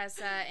possess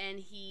Tessa, and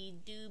he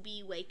do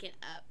be waking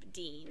up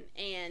Dean.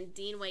 And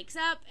Dean wakes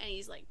up, and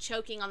he's, like,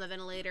 choking on the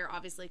ventilator,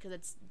 obviously, because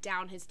it's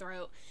down his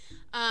throat.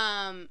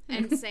 And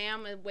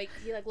Sam,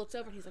 he, like, looks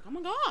over, and he's like, oh,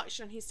 my gosh.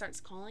 And he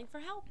starts calling for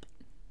help.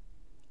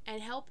 And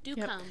help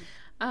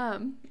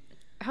come.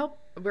 Help,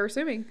 we're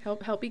assuming,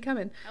 help be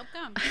coming. Help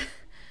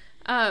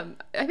come.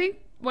 I think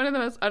one of the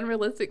most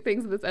unrealistic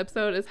things in this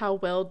episode is how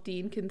well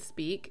Dean can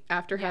speak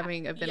after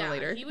having a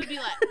ventilator. Yeah, he would be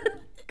like...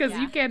 Because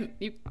you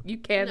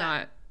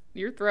cannot. No.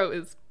 Your throat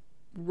is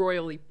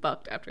royally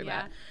fucked after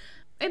that.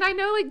 And I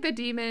know, like, the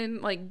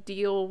demon, like,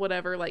 deal,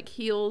 whatever, like,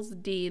 heals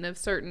Dean of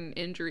certain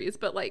injuries,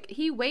 but, like,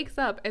 he wakes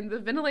up and the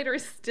ventilator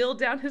is still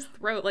down his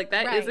throat. Like,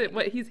 that isn't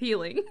what he's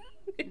healing.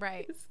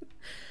 Right.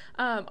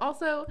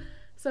 Also,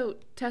 so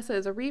Tessa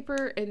is a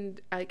Reaper, and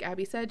like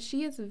Abby said,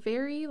 she is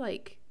very,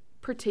 like,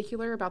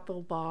 particular about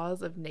the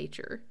laws of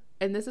nature.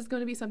 And this is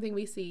going to be something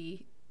we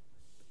see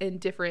in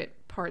different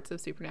parts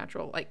of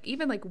Supernatural, like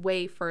even like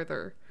way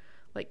further,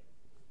 like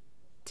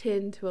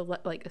 10 to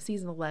 11, like a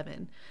season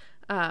 11.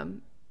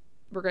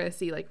 We're going to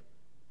see like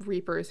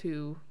Reapers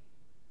who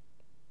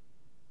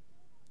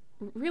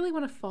really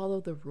want to follow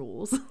the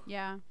rules.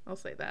 Yeah. I'll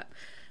say that.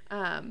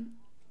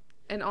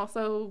 And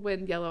also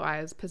when Yellow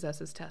Eyes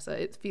possesses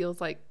Tessa, it feels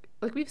like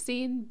we've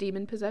seen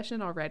demon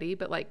possession already,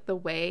 but like the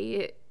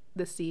way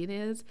the scene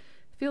is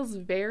feels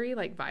very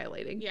like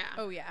violating. Yeah.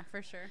 Oh yeah,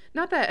 for sure.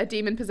 Not that a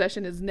demon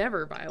possession is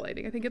never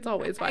violating. I think it's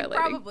always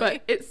violating.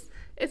 Probably. But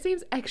it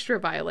seems extra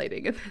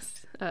violating in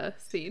this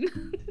scene.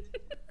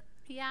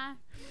 Yeah.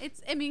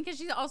 I mean, because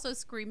she's also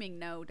screaming,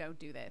 no, don't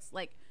do this.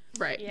 Like,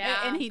 right.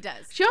 Yeah. And he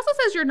does. She also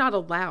says you're not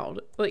allowed.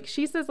 Like,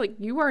 she says, like,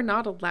 you are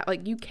not allowed.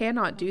 Like, you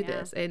cannot do yeah.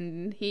 this.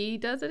 And he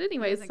does it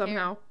anyways Doesn't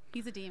somehow. care.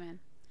 He's a demon.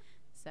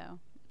 So,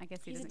 I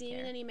guess he He's a doesn't demon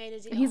care. and he made a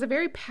deal. And he's a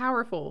very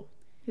powerful.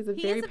 He's a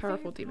He very is a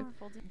powerful demon.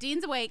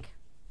 Dean's awake.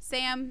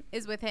 Sam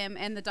is with him,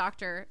 and the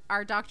doctor,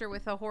 our doctor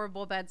with a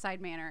horrible bedside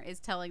manner, is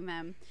telling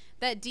them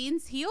that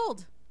Dean's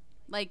healed.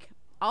 Like,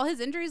 all his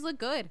injuries look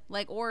good.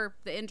 Like, or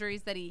the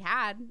injuries that he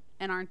had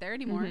and aren't there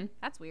anymore. Mm-hmm.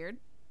 That's weird.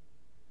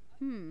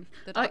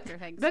 The doctor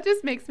thinks. That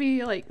just makes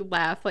me like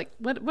laugh. Like,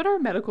 what are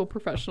medical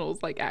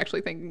professionals like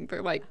actually thinking?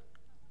 They're like,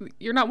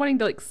 you're not wanting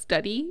to like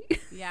study.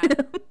 Yeah.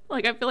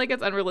 Like, I feel like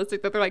it's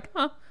unrealistic that they're like,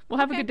 huh, we'll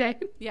have a good day.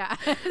 Yeah.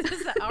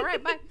 All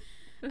right, bye.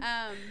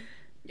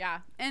 Yeah.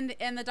 And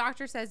the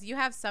doctor says, you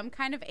have some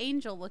kind of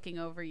angel looking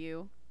over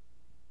you.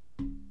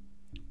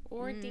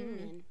 Or a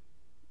demon.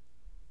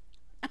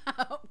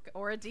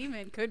 Or a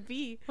demon. Could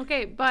be.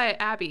 Okay, but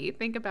Abby,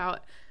 think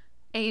about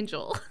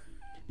Angel.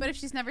 But if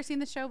she's never seen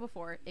the show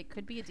before, it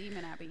could be a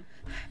demon, Abby.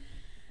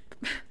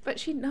 But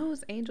she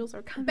knows angels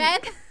are coming.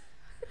 Beth?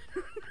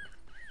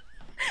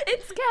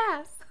 It's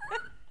gas.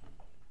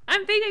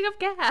 I'm thinking of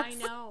gas. I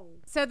know.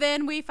 So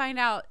then we find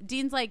out,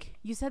 Dean's like,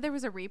 you said there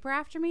was a Reaper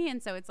after me?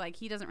 And so it's like,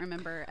 he doesn't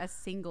remember a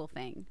single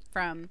thing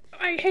from...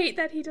 I hate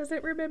that he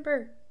doesn't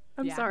remember.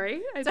 I'm Yeah.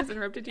 sorry. I just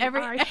interrupted you.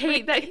 every- I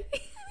hate that he...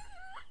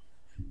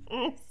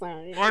 Oh,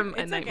 sorry. I'm a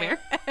It's nightmare.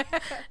 okay.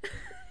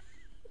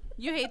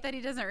 You hate that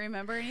he doesn't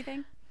remember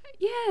anything?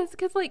 Yes,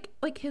 because like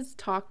his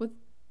talk with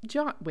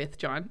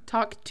John,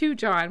 talk to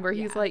John, where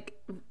he's Yeah.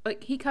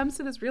 like he comes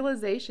to this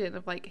realization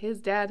of like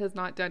his dad has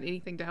not done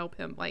anything to help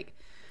him. Like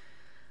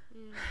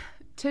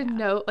to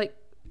know, like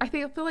I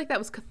feel like that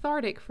was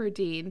cathartic for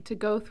Dean to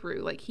go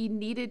through. Like he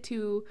needed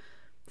to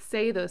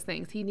say those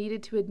things. He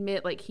needed to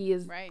admit like he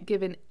has Right.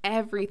 given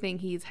everything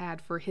he's had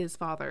for his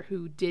father,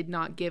 who did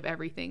not give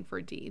everything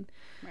for Dean,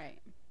 Right.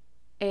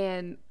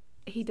 and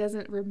he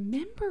doesn't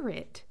remember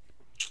it.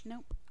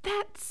 Nope.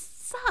 That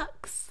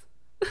sucks.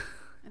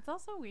 It's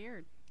also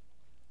weird.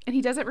 And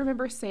he doesn't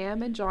remember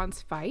Sam and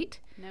John's fight.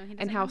 No, he doesn't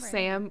And how remember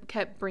Sam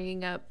kept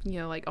bringing up, you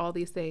know, like all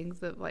these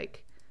things of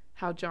like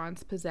how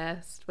John's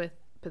obsessed with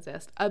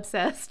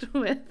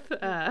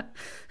the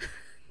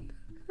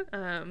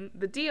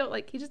deal.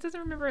 Like he just doesn't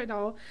remember it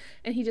all,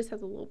 and he just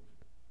has a little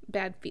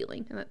bad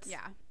feeling, and that's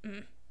Yeah.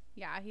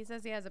 Yeah, he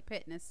says he has a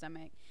pit in his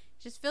stomach.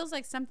 Just feels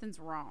like something's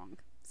wrong.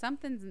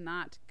 Something's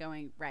not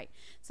going right.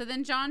 So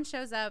then John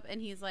shows up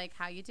and he's like,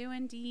 how you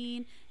doing,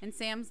 Dean? And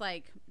Sam's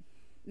like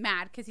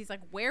mad because he's like,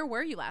 where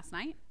were you last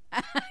night?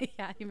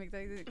 Yeah, he makes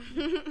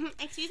that.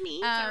 Excuse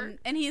me, sir.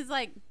 And he's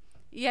like,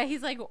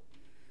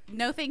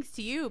 no thanks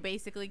to you,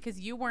 basically, because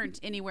you weren't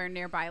anywhere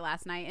nearby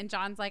last night. And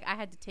John's like, I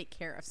had to take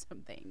care of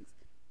some things.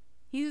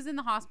 He was in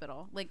the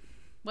hospital. Like,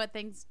 what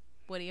things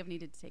would he have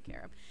needed to take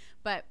care of?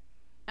 But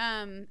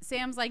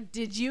Sam's like,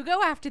 did you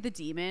go after the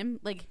demon?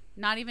 Like,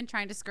 not even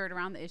trying to skirt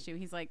around the issue.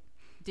 He's like,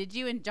 did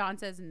you? And John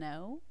says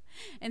no.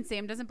 And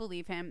Sam doesn't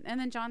believe him. And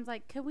then John's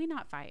like, could we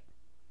not fight?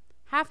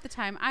 Half the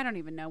time, I don't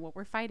even know what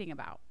we're fighting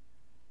about.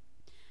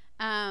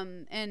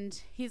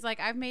 And he's like,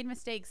 I've made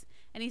mistakes.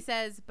 And he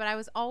says, but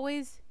I've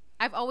always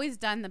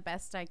done the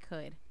best I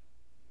could.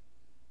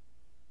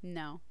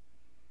 No.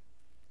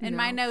 In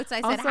my notes,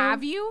 I said, Also,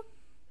 have you?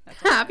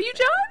 That's what have I you,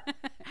 said. John?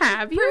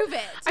 Have you? Prove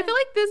it. I feel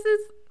like this is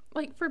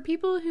like for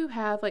people who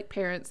have like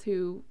parents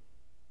who,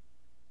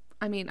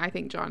 I mean, I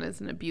think John is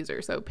an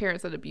abuser, so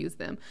parents that abuse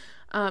them,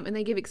 and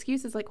they give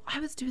excuses like, I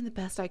was doing the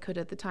best I could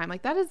at the time.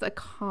 Like that is a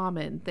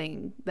common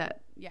thing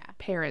that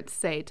parents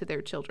say to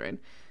their children.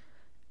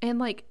 And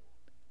like,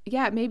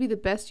 yeah, maybe the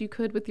best you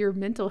could with your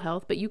mental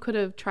health, but you could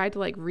have tried to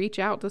like reach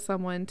out to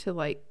someone to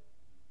like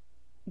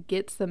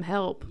get some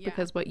help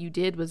because what you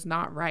did was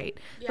not right.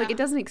 Yeah. Like it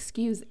doesn't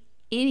excuse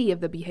any of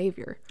the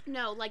behavior.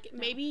 No, like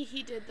maybe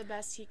he did the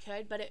best he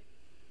could, but at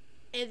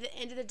the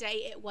end of the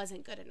day, it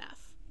wasn't good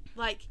enough.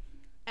 Like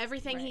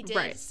everything he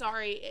did,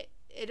 sorry,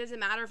 it doesn't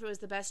matter if it was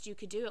the best you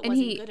could do. It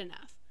wasn't good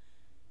enough.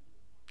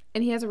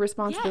 And he has a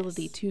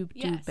responsibility to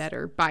do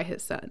better by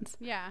his sons.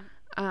 Yeah.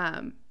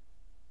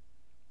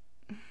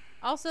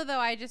 Also, though,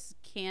 I just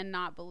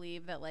cannot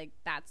believe that, like,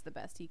 that's the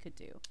best he could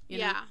do. You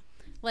know?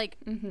 Like,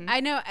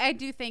 I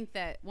do think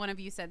that one of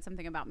you said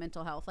something about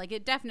mental health. Like,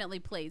 it definitely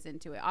plays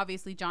into it.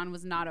 Obviously, John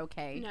was not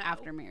okay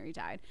after Mary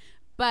died.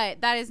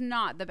 But that is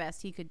not the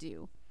best he could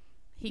do.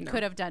 He No.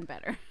 could have done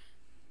better.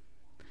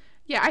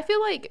 Yeah, I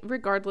feel like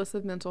regardless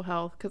of mental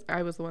health, because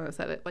I was the one that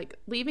said it, like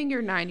leaving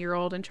your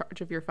 9-year-old in charge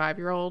of your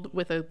 5-year-old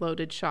with a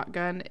loaded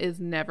shotgun is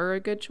never a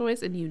good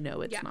choice, and you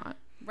know it's not.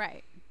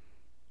 Right.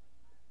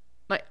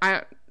 Like,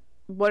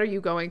 what are you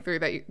going through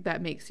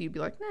that makes you be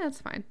like, nah, it's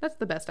fine. That's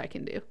the best I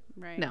can do.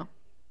 Right. No.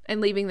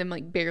 And leaving them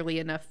like barely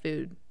enough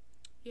food.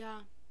 Yeah.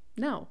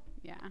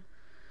 Yeah.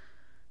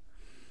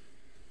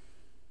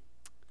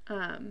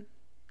 No.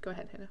 Go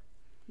ahead, Hannah.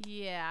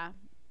 Yeah.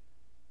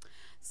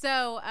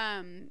 So,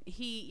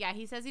 he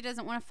says he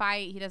doesn't want to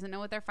fight. He doesn't know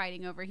what they're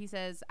fighting over. He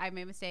says, I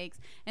made mistakes.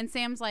 And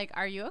Sam's like,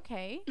 are you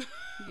okay?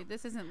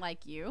 This isn't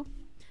like you.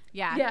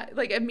 Yeah. Yeah,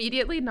 like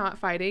immediately not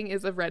fighting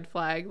is a red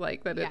flag,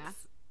 like that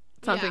it's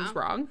something's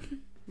wrong.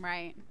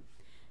 Right.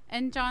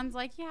 And John's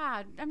like,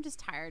 yeah, I'm just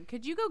tired.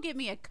 Could you go get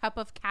me a cup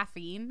of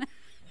caffeine?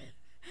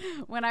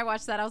 When I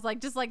watched that, I was like,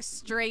 just like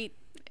straight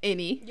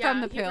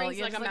from the pill. Brings,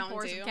 You like, just a like Mountain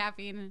pour Dew. some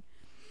caffeine.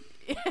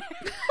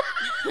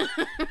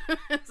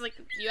 It's like,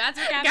 you add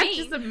some Got caffeine.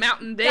 you some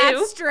Mountain Dew.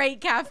 That's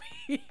straight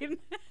caffeine.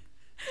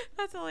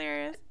 That's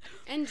hilarious.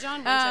 And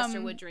John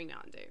Winchester would drink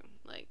Mountain Dew.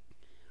 Like,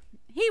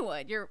 He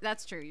would.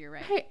 That's true. You're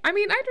right. Hey, I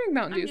mean, I drink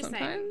Mountain Dew just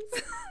sometimes.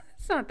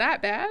 It's not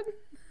that bad.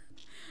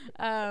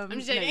 I'm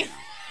just kidding.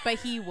 But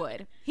he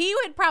would. He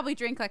would probably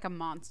drink like a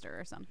Monster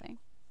or something.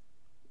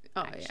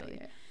 Oh, Actually.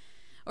 yeah.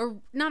 Or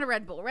not a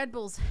Red Bull. Red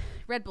Bull's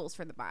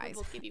for the buys. Red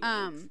Bulls give you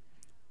wings.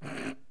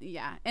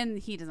 Yeah, and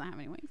he doesn't have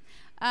any wings.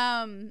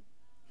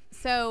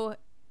 So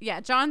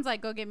yeah, John's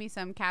like, go get me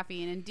some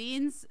caffeine, and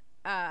Dean's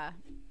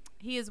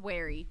he is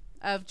wary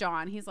of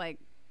John. He's like,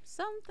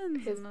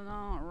 something's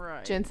not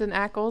right. Jensen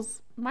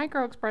Ackles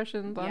micro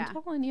expressions. Yeah.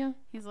 I'm telling you.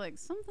 He's like,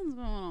 something's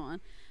going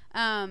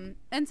on.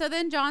 And so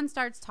then John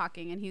starts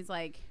talking, and he's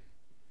like,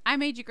 I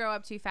made you grow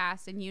up too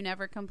fast, and you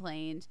never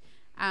complained.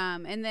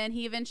 And then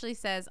he eventually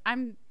says,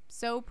 I'm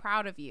so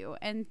proud of you.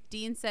 And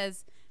Dean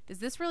says, is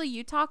this really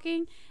you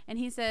talking? And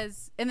he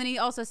says, and then he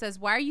also says,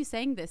 why are you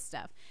saying this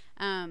stuff?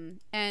 And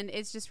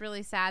it's just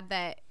really sad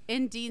that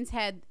in Dean's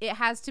head, it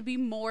has to be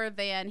more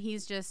than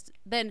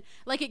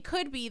like, it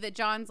could be that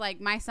John's like,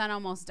 my son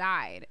almost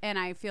died, and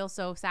I feel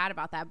so sad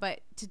about that.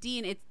 But to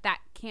Dean, that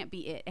can't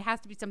be it. It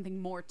has to be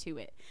something more to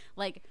it.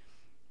 Like,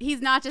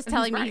 he's not just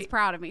telling me he's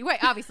proud of me.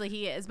 Wait, obviously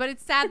he is, but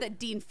it's sad that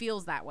Dean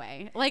feels that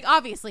way. Like,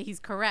 obviously he's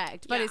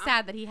correct, but it's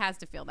sad that he has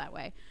to feel that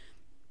way.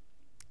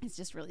 It's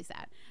just really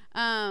sad.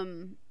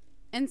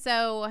 And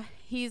so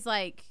he's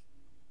like,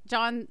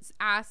 John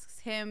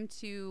asks him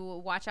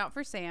to watch out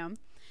for Sam.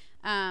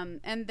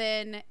 And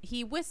then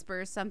he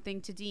whispers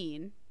something to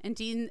Dean. And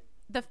Dean,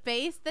 the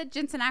face that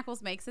Jensen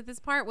Ackles makes at this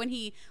part when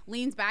he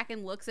leans back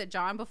and looks at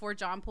John before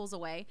John pulls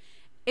away,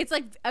 it's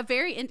like a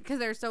very, because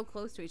they're so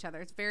close to each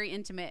other, it's very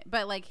intimate.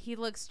 But like, he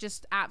looks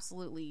just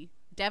absolutely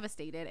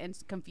devastated and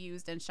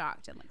confused and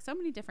shocked and like so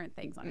many different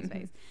things on his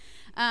face.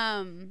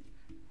 And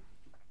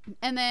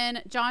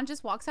then John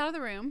just walks out of the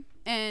room,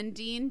 and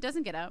Dean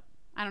doesn't get up.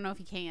 I don't know if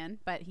he can,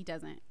 but he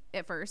doesn't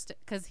at first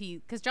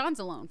because John's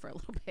alone for a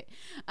little bit.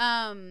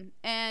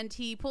 And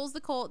he pulls the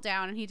Colt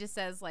down, and he just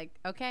says like,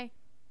 okay.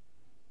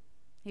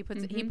 He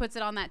puts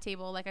it on that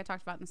table like I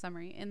talked about in the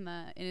summary in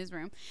his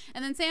room.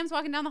 And then Sam's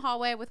walking down the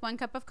hallway with one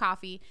cup of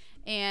coffee,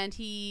 and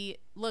he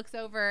looks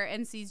over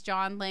and sees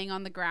John laying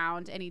on the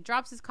ground, and he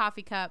drops his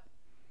coffee cup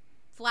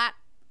flat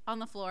on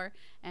the floor,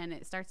 and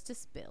it starts to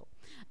spill.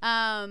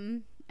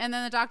 And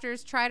then the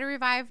doctors try to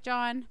revive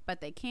John,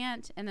 but they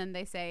can't. And then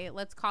they say,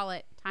 let's call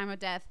it time of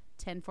death,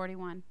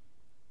 10:41.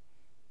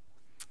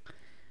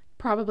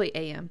 Probably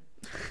AM,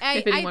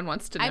 if anyone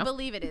wants to know. I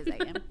believe it is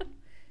AM.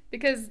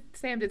 Because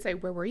Sam did say,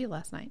 where were you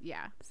last night?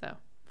 Yeah. So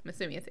I'm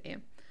assuming it's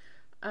AM.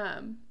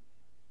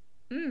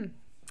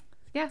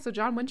 Yeah, so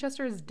John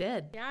Winchester is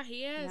dead. Yeah,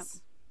 he is. Yep.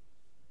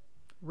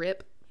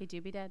 Rip. He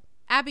do be dead.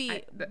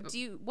 Abby,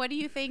 what do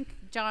you think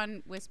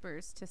John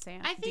whispers to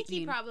Sam? I think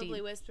he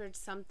probably whispered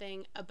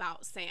something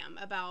about Sam,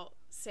 about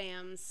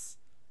Sam's,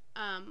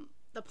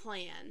 the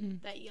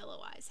plan that Yellow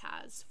Eyes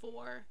has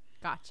for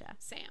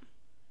Sam.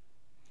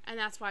 And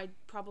that's why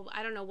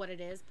I don't know what it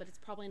is, but it's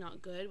probably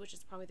not good, which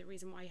is probably the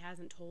reason why he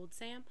hasn't told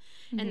Sam.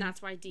 And that's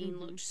why Dean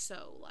looked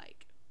so,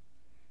 like,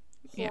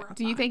 horrified. Yeah.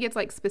 Do you think it's,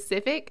 like,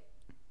 specific?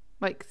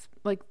 Like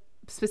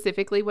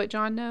specifically what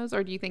John knows?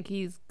 Or do you think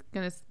he's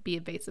going to be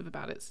evasive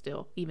about it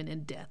still, even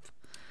in death?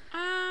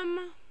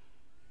 I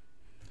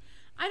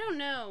don't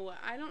know.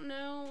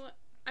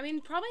 I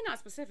mean, probably not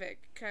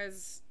specific,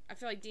 because I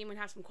feel like Dean would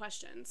have some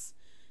questions.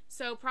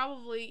 So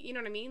probably, you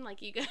know what I mean?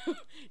 Like, you go,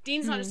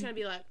 Dean's not just going to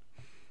be like,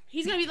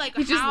 he's going to be like,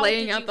 he's just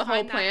laying out the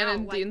whole plan,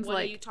 and Dean's what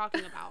like, are you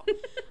talking about?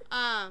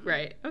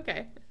 Right,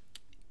 okay.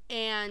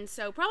 And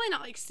so probably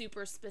not, like,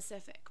 super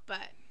specific,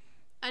 but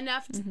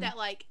enough that,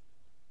 like,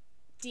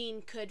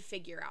 Dean could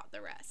figure out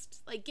the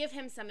rest. Like, give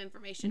him some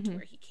information to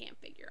where he can't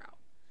figure out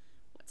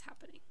what's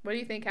happening. What do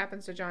you think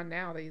happens to John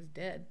now that he's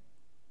dead?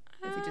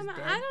 Is he just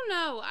dead? I don't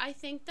know. I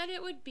think that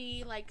it would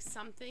be, like,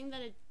 something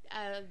that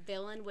a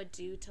villain would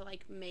do to,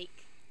 like,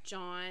 make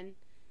John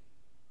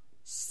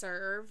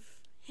serve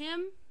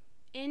him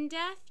in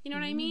death. You know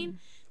what I mean?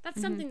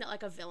 That's something that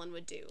like a villain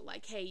would do.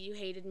 Like, hey, you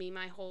hated me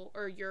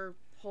your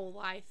whole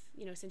life,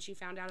 you know, since you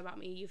found out about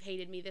me, you've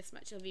hated me this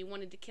much. Have you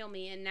wanted to kill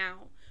me and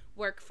now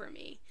work for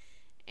me?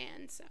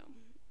 And so,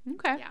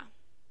 Okay. yeah.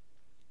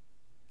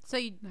 So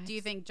do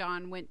you think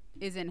John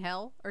is in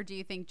hell, or do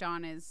you think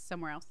John is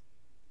somewhere else?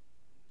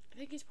 I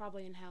think he's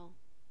probably in hell.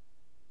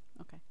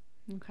 Okay.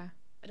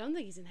 I don't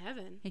think he's in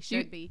heaven. He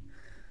should be.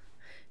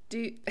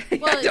 I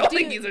don't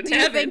think he's in do you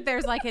heaven. think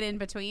there's like an in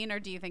between, or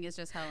do you think it's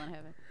just hell and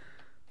heaven?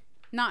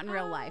 Not in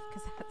real life,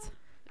 because that's.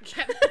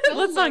 Yeah, that's a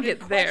Let's not loaded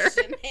get there.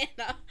 question,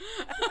 Hannah.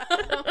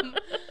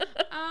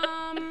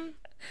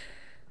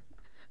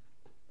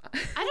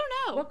 I don't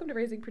know. Welcome to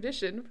Raising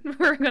Perdition.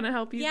 We're going to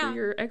help you Yeah. through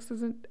your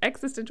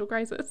existential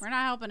crisis. We're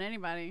not helping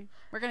anybody.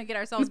 We're gonna get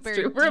ourselves It's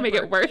buried. true. We're going to make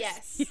it worse.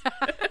 Yes.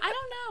 I don't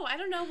know. I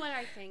don't know what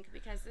I think,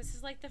 because this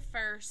is like the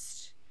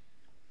first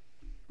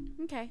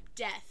Okay.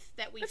 death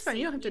that we've That's seen. fine.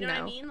 You don't have to know what I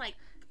know. mean? Like,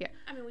 Yeah.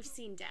 I mean, we've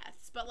seen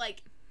deaths, but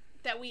like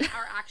that we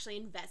are actually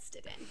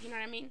invested in. You know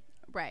what I mean?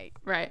 Right.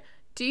 Right.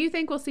 Do you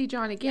think we'll see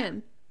John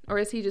again? Or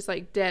is he just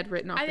like dead,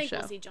 written off I the think show?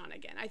 we'll see John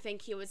again. I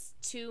think he was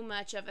too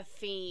much of a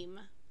theme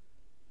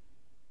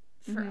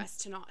for us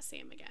to not see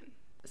him again.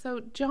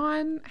 So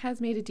John has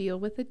made a deal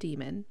with the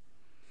demon.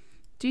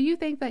 Do you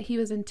think that he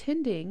was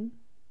intending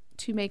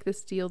to make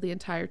this deal the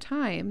entire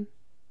time,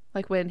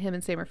 like when him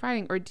and Sam are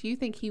fighting? Or do you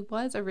think he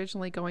was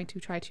originally going to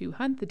try to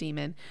hunt the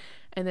demon,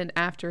 and then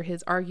after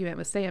his argument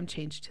with Sam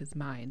changed his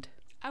mind?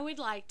 I would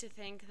like to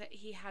think that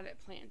he had it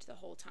planned the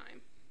whole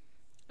time.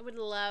 I would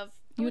love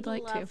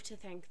to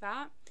think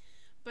that,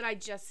 but I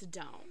just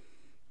don't.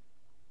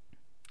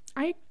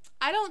 I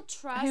don't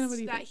trust what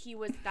do you that think? he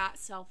was that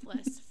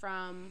selfless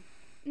from,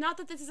 not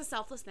that this is a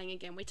selfless thing,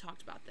 again, we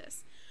talked about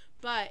this,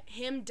 but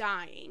him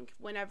dying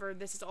whenever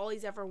this is all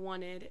he's ever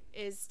wanted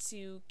is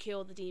to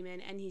kill the demon,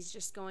 and he's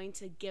just going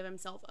to give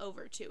himself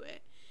over to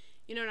it.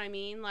 You know what I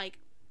mean? Like,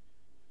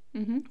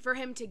 for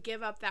him to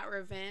give up that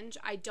revenge,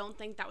 I don't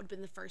think that would have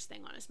been the first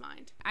thing on his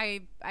mind.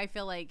 I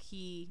feel like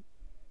he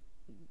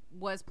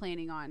was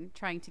planning on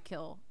trying to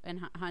kill and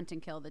hunt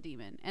and kill the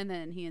demon, and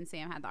then he and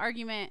Sam had the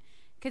argument,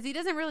 because he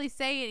doesn't really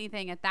say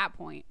anything at that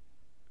point,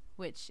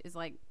 which is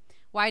like,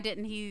 why did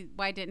he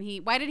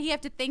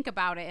have to think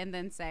about it and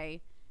then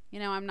say, you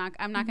know, I'm not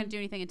going to do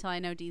anything until I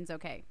know Dean's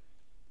okay?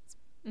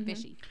 It's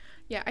fishy.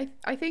 Yeah,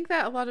 I think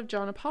that a lot of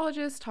John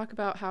apologists talk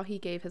about how he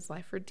gave his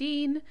life for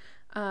Dean,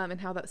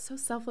 and how that's so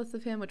selfless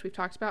of him, which we've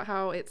talked about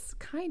how it's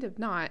kind of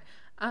not.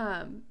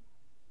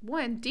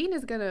 One, Dean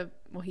is gonna,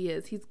 well,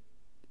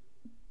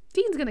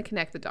 Dean's gonna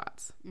connect the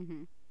dots.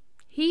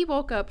 He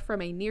woke up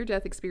from a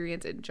near-death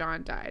experience and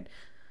John died.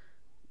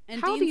 And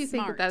how Dean's do you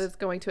think smart. that is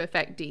going to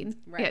affect Dean?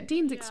 Right. Yeah,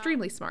 Dean's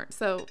extremely smart.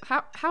 So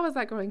how is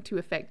that going to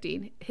affect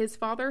Dean? His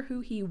father,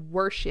 who he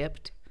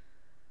worshipped,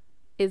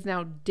 is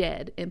now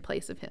dead in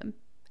place of him.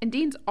 And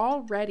Dean's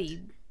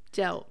already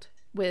dealt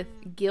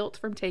with guilt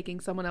from taking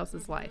someone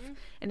else's life.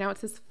 And now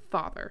it's his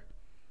father.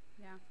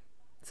 Yeah.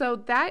 So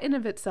that in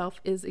of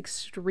itself is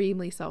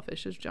extremely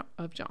selfish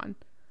of John.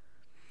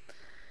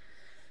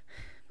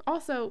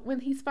 Also,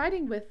 when he's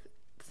fighting with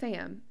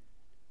Sam,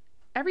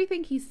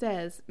 everything he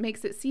says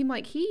makes it seem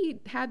like he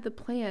had the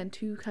plan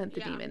to hunt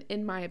the demon,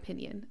 in my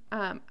opinion.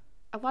 A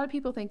lot of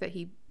people think that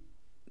he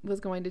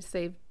was going to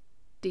save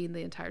Dean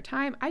the entire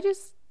time. I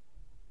just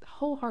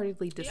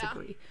wholeheartedly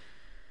disagree.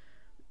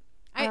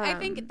 I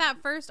think that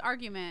first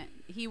argument,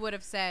 he would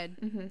have said,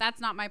 that's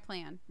not my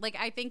plan. Like,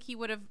 I think he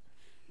would have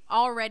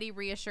already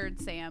reassured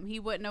Sam. He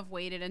wouldn't have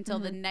waited until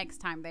the next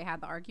time they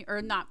had the argument,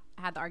 or not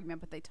had the argument,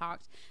 but they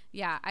talked.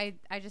 Yeah, I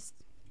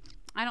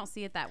don't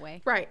see it that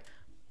way. Right.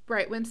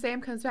 When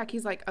Sam comes back,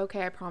 he's like,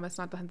 okay, I promise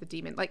not to hunt the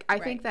demon. Like, I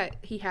think that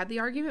he had the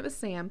argument with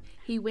Sam.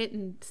 He went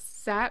and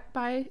sat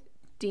by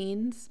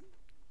Dean's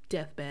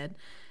deathbed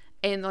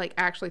and, like,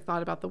 actually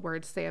thought about the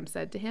words Sam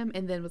said to him,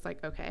 and then was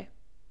like, okay,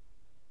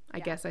 I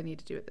guess I need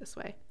to do it this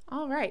way.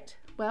 All right.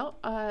 Well,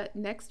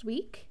 next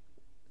week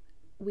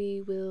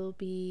we will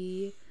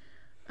be...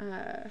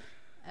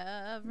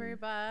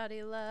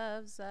 Everybody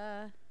loves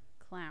a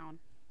clown.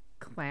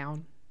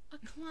 Clown. A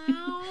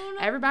clown?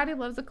 Everybody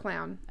loves a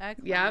clown. A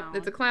clown. Yep,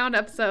 it's a clown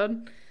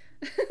episode.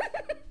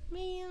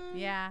 Man.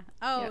 Yeah.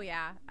 Oh,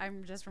 yeah.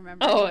 I'm just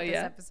remembering what this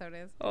episode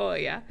is. Oh,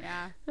 yeah.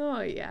 Yeah.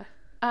 Oh, yeah.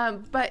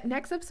 But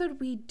next episode,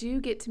 we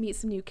do get to meet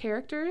some new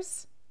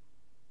characters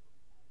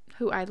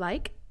who I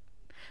like.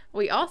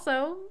 We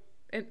also,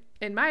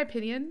 in my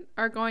opinion,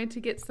 are going to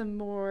get some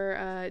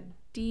more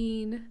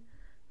Dean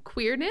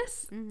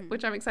queerness,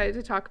 which I'm excited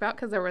to talk about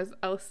because there was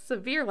a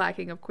severe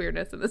lacking of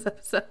queerness in this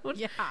episode.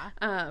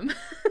 Yeah.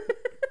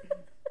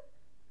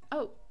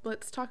 Oh,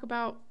 let's talk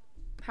about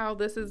how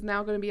this is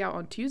now going to be out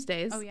on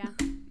Tuesdays. Oh, yeah.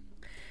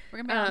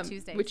 We're going to be out on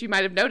Tuesdays. Which you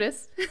might have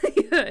noticed.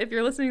 If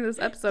you're listening to this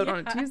episode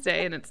on a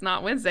Tuesday and it's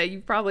not Wednesday,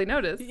 you've probably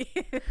noticed.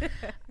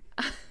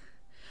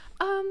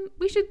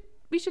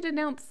 We should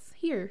announce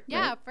here.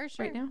 Yeah, right? for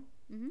sure. Right now.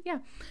 Yeah.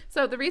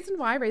 So the reason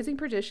why Raising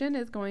Perdition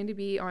is going to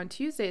be on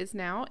Tuesdays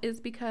now is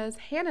because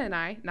Hannah and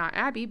I, not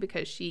Abby,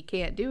 because she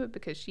can't do it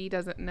because she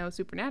doesn't know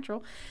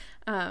Supernatural,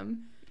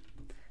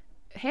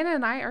 Hannah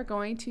and I are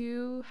going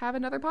to have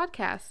another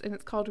podcast, and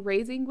it's called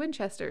Raising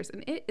Winchesters,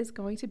 and it is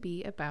going to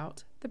be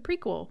about the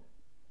prequel,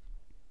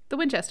 The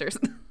Winchesters.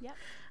 Yep.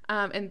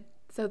 And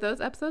so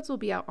those episodes will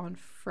be out on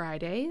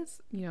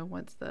Fridays,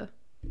 once the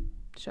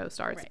show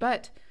starts. Right.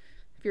 But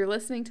if you're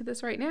listening to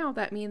this right now,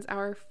 that means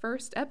our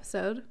first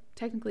episode,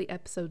 technically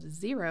episode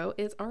 0,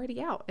 is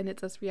already out, and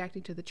it's us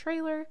reacting to the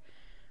trailer,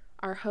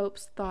 our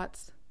hopes,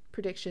 thoughts,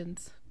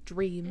 predictions,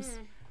 dreams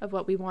of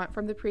what we want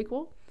from the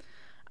prequel.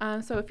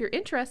 So if you're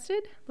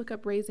interested, look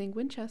up Raising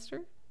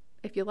Winchester.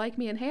 If you like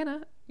me and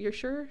Hannah, you're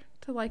sure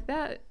to like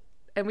that.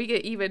 And we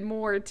get even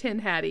more tin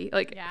hatty.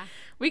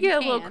 We get a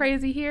little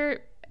crazy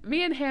here.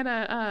 Me and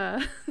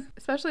Hannah,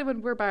 especially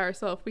when we're by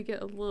ourselves, we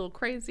get a little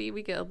crazy.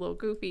 We get a little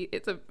goofy.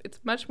 It's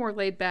much more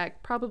laid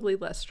back, probably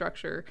less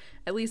structure.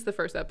 At least the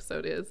first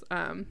episode is.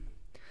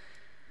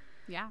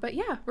 Yeah. But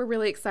yeah, we're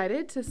really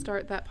excited to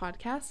start that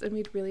podcast, and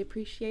we'd really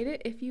appreciate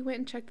it if you went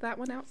and checked that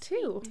one out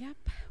too. Yep,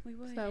 we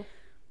would. So,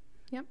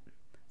 yep.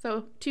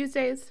 So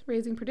Tuesdays,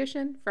 Raising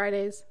Perdition.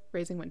 Fridays,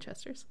 Raising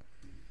Winchesters.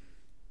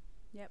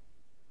 Yep.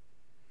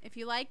 If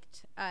you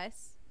liked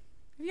us,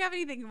 if you have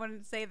anything you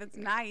wanted to say that's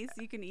nice,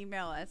 you can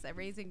email us at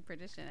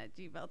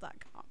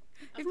raisingperdition@gmail.com.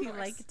 If you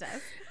liked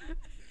us.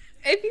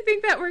 If you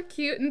think that we're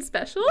cute and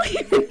special.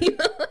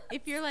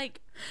 If you're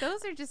like,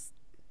 those are just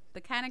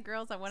the kind of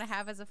girls I want to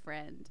have as a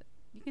friend,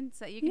 you can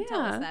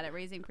tell us that at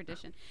Raising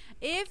Perdition.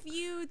 If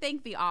you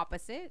think the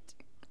opposite,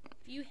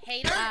 If you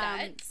hate our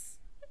guts.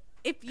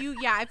 if you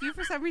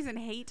for some reason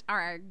hate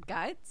our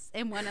guts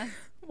and want to,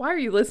 why are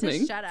you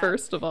listening? shut up.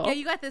 First of all, yeah,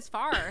 you got this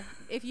far.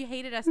 If you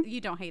hated us,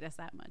 you don't hate us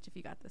that much. If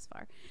you got this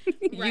far,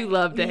 You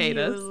love to hate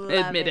us.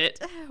 Admit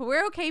it.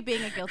 We're okay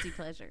being a guilty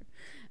pleasure.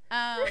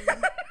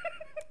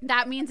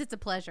 That means it's a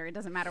pleasure. It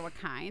doesn't matter what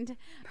kind.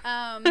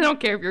 I don't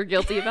care if you're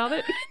guilty about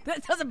it.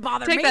 That doesn't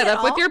bother me. Take that at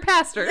up all. with your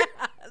pastor. Yeah,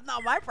 it's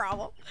not my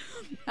problem.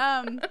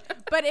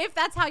 But if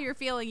that's how you're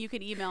feeling, you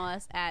can email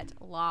us at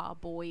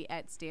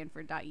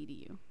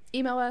lawboy@stanford.edu.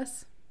 Email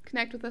us,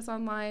 connect with us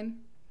online,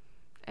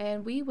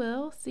 and we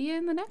will see you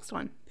in the next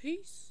one.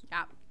 Peace.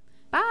 Yeah.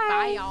 Bye.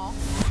 Bye, y'all.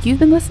 You've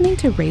been listening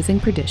to Raising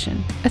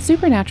Perdition, a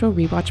supernatural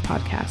rewatch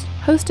podcast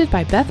hosted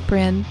by Beth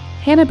Bryn,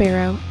 Hannah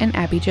Barrow, and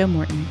Abby Jo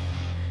Morton.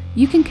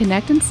 You can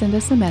connect and send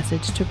us a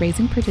message to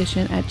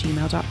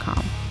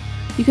raisingperdition@gmail.com.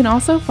 You can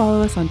also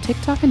follow us on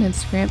TikTok and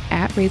Instagram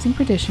at Raising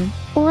Perdition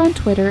or on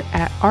Twitter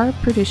at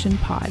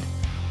 @OurPerditionPod.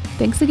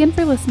 Thanks again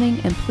for listening,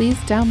 and please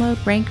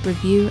download, rank,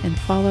 review, and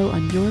follow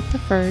on your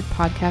preferred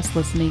podcast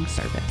listening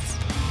service.